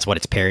don't know if that's what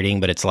it's parodying,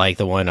 but it's like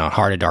the one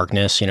Heart of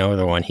Darkness.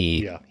 The one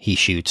he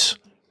shoots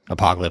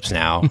Apocalypse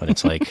Now, and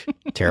it's like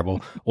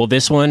terrible. Well,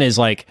 this one is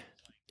like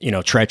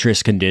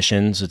treacherous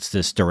conditions. It's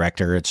this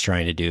director. It's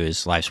trying to do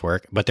his life's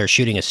work, but they're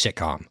shooting a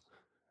sitcom.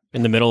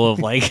 In the middle of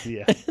in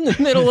the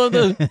middle of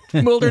the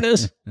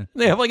wilderness.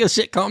 They have like a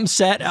sitcom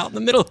set out in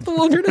the middle of the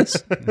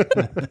wilderness.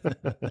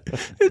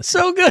 It's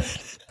so good.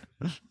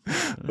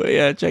 But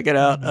yeah, check it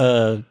out.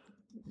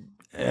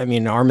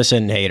 Armisen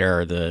and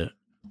Hader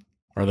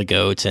are the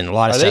goats, and a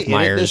lot of Seth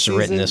Meyers have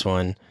written this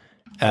one.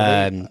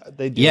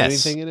 They do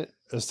anything in it?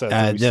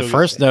 The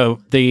first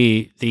though,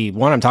 the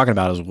one I'm talking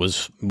about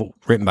was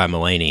written by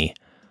Mulaney.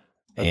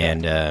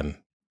 And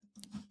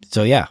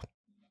so yeah.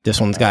 This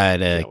one's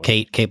got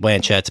Kate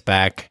Blanchett's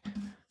back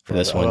for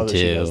this one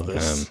too.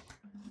 That's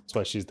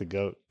why she's the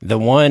goat. The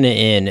one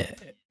in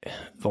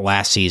the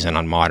last season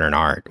on Modern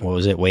Art, what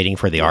was it? Waiting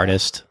for the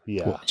Artist.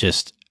 Yeah.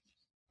 Just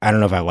I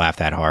don't know if I laughed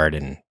that hard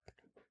in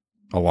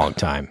a long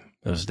time.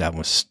 That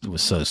was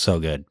so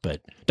good. But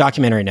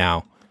Documentary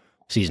Now,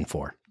 season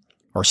 4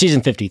 or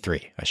season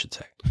 53, I should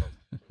say.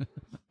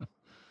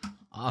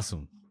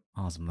 Awesome.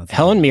 That's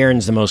Helen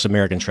Mirren's the most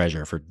American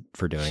treasure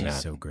for doing She's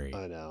that. so great.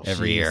 I know.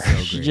 Every year. So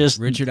She just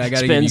Richard, I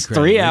gotta spends give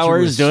you credit. 3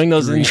 hours doing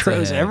those great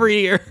intros to every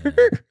year.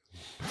 Yeah.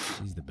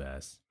 She's the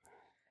best.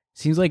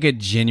 Seems like a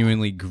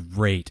genuinely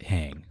great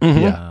hang.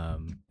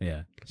 Mhm.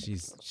 Yeah.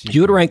 She's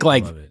You would rank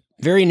like love it.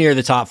 very near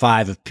the top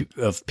 5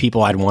 of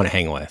people I'd want to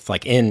hang with,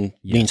 like in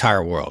the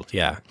entire world.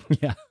 Yeah.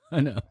 Yeah, I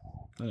know.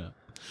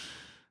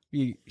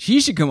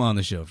 She should come on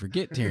the show.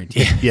 Forget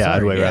Tarantino. Yeah,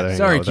 I'd way rather hang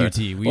Sorry, out with her.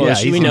 QT.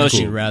 We know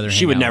she'd rather. she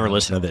hang would out never with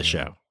listen to us. this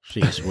show.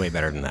 She's way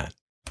better than that.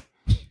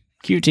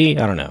 QT,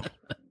 I don't know.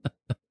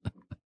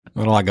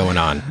 Not a lot going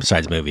on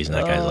besides movies in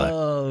that guy's life.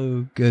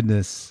 Oh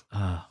goodness.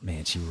 Oh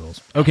man, she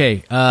rules.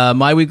 Okay,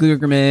 my weekly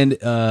recommend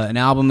an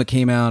album that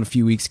came out a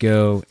few weeks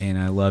ago, and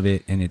I love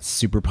it, and it's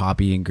super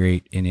poppy and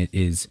great, and it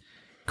is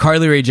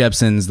Carly Rae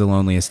Jepsen's "The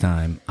Loneliest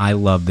Time." I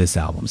love this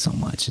album so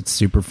much. It's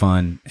super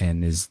fun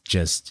and is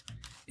just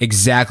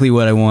exactly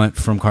what I want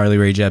from Carly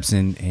Rae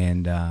Jepsen,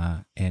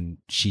 and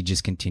she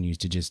just continues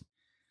to just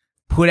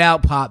put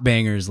out pop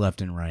bangers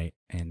left and right,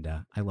 and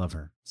I love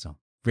her. So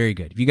very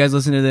good. If you guys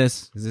listen to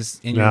this, is this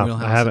in your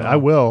wheelhouse? I haven't. I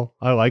will.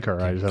 I like her.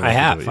 I just haven't I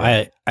have. listened to it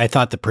yet. I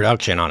thought the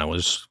production on it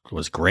was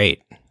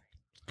great.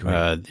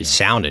 It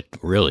sounded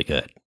really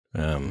good.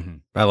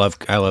 I love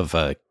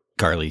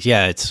Carly's.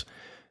 Yeah,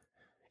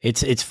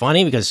 it's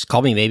funny because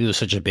 "Call Me Maybe" was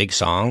such a big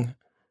song,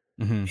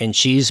 and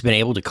she's been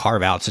able to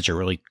carve out such a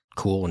really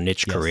cool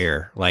niche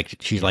career. Like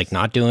she's like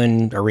not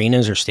doing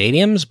arenas or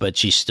stadiums, but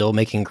she's still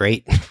making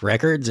great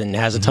records and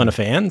has a ton of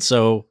fans.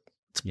 So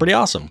it's pretty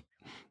awesome.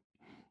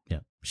 Yeah,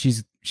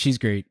 she's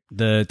great.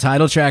 The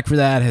title track for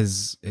that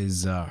is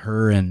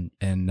her and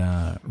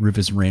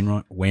Rufus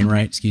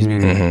Wainwright. Excuse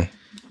me,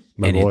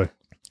 My boy.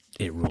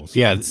 It rules.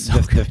 Yeah, it's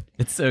so good.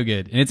 It's so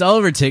good, and it's all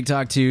over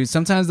TikTok too.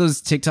 Sometimes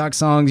those TikTok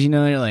songs,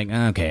 you're like,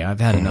 okay, I've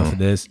had enough of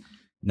this.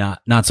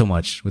 Not so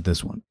much with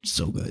this one.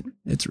 So good.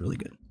 It's really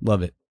good.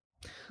 Love it.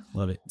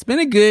 It's been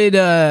a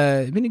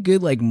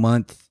good like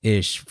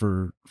month-ish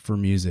for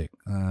music.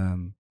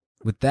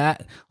 With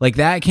that, like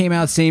that came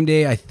out same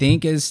day, I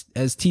think, as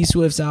T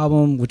Swift's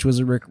album, which was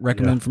a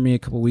recommend for me a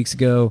couple weeks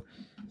ago.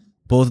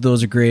 Both of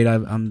those are great.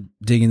 I'm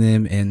digging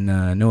them. And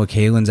Noah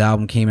Kahlin's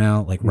album came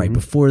out like right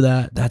before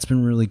that. That's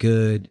been really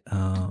good.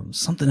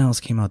 Something else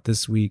came out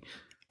this week.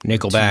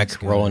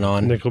 Nickelback, Rolling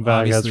On.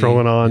 Nickelback, that's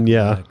Rolling On.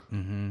 Yeah.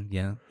 Mm-hmm.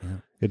 Yeah.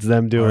 It's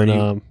them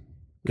doing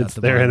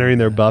they're entering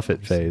their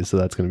Buffett phase, so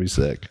that's going to be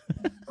sick.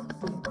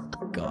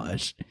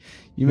 Gosh,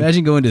 you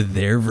imagine going to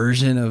their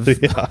version of, of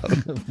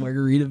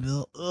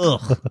Margaritaville?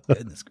 Ugh,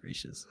 goodness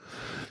gracious.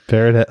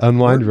 Parrot,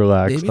 unwind,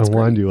 relax,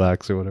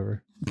 relax, or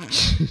whatever.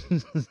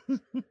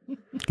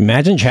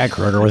 Imagine Jack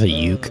Kroger with a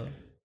uke.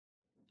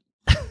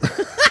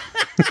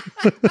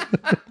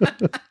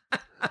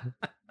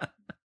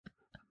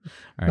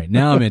 All right,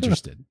 now I'm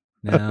interested.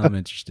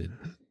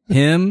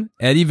 Him,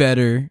 Eddie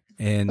Vedder,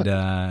 and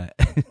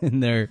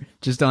they're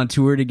just on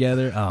tour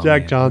together. Oh,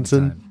 Jack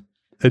Johnson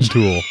and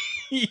Tool.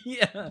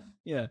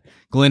 yeah.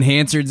 Glenn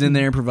Hansard's in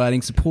there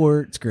providing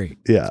support. It's great.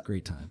 Yeah, it's a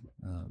great time.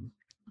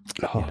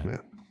 Man,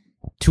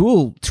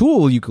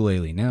 Tool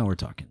ukulele. Now we're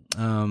talking.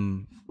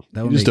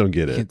 That would just make don't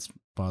get Kid's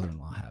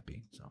father-in-law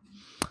happy. So,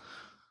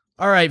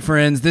 all right,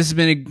 friends, this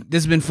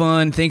has been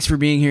fun. Thanks for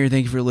being here.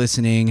 Thank you for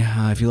listening.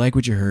 If you like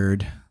what you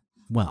heard,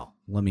 well,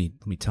 let me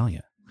tell you.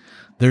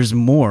 There's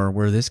more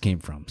where this came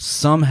from.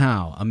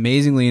 Somehow,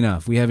 amazingly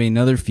enough, we have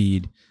another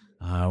feed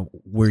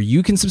where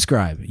you can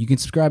subscribe. You can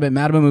subscribe at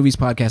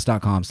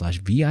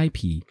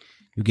madaboutmoviespodcast.com/VIP.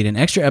 You get an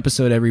extra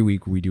episode every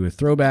week where we do a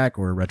throwback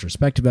or a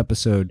retrospective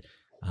episode.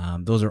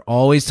 Those are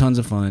always tons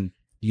of fun.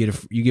 You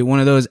get one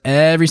of those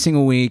every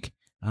single week.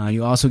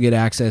 You also get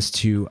access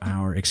to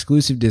our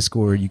exclusive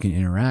Discord. You can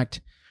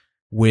interact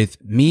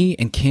with me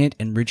and Kent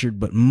and Richard,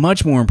 but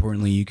much more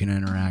importantly, you can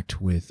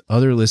interact with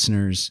other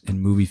listeners and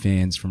movie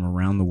fans from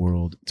around the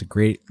world. It's a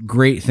great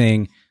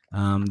thing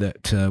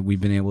that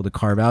we've been able to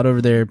carve out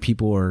over there.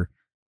 People are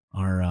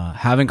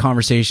having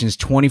conversations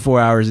 24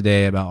 hours a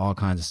day about all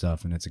kinds of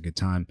stuff, and it's a good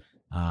time.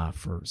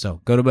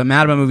 So go to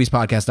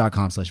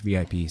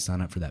madaboutmoviespodcast.com/VIP,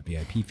 sign up for that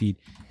VIP feed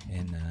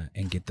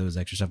and get those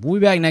extra stuff. We'll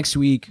be back next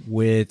week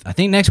with, I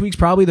think next week's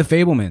probably The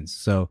Fablemans.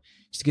 So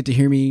just get to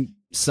hear me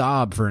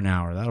sob for an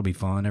hour. That'll be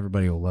fun.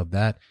 Everybody will love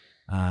that.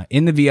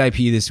 In the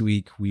VIP this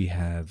week, we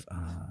have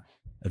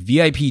a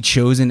VIP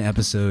chosen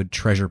episode,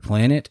 Treasure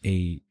Planet,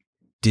 a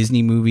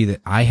Disney movie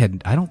that I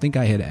don't think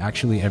I had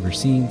actually ever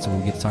seen. So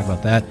we'll get to talk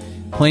about that.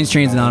 Planes,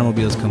 Trains, and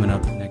Automobiles coming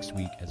up next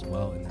week as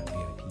well in that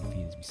VIP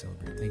feed as we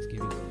celebrate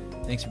Thanksgiving.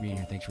 Thanks for being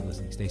here. Thanks for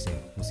listening. Stay safe.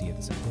 We'll see you at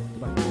the second.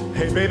 Goodbye.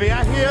 Hey, baby,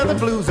 I hear the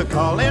blues are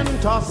calling.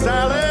 Tossed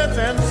salads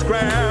and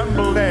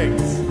scrambled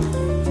eggs.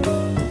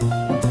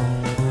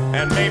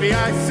 And maybe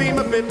I seem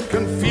a bit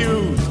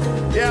confused.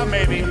 Yeah,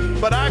 maybe,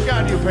 but I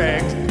got you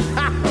pegged.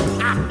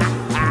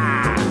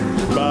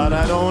 But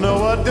I don't know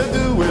what to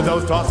do with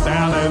those tossed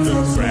salads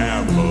and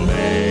scrambled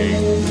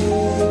eggs.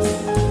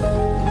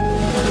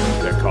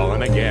 They're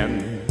calling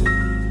again.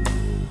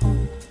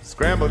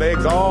 Scrambled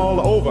eggs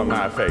all over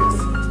my face.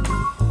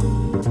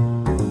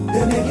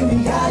 They're making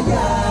me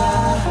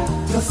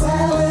yah-yah. The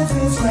salads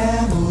and scrambled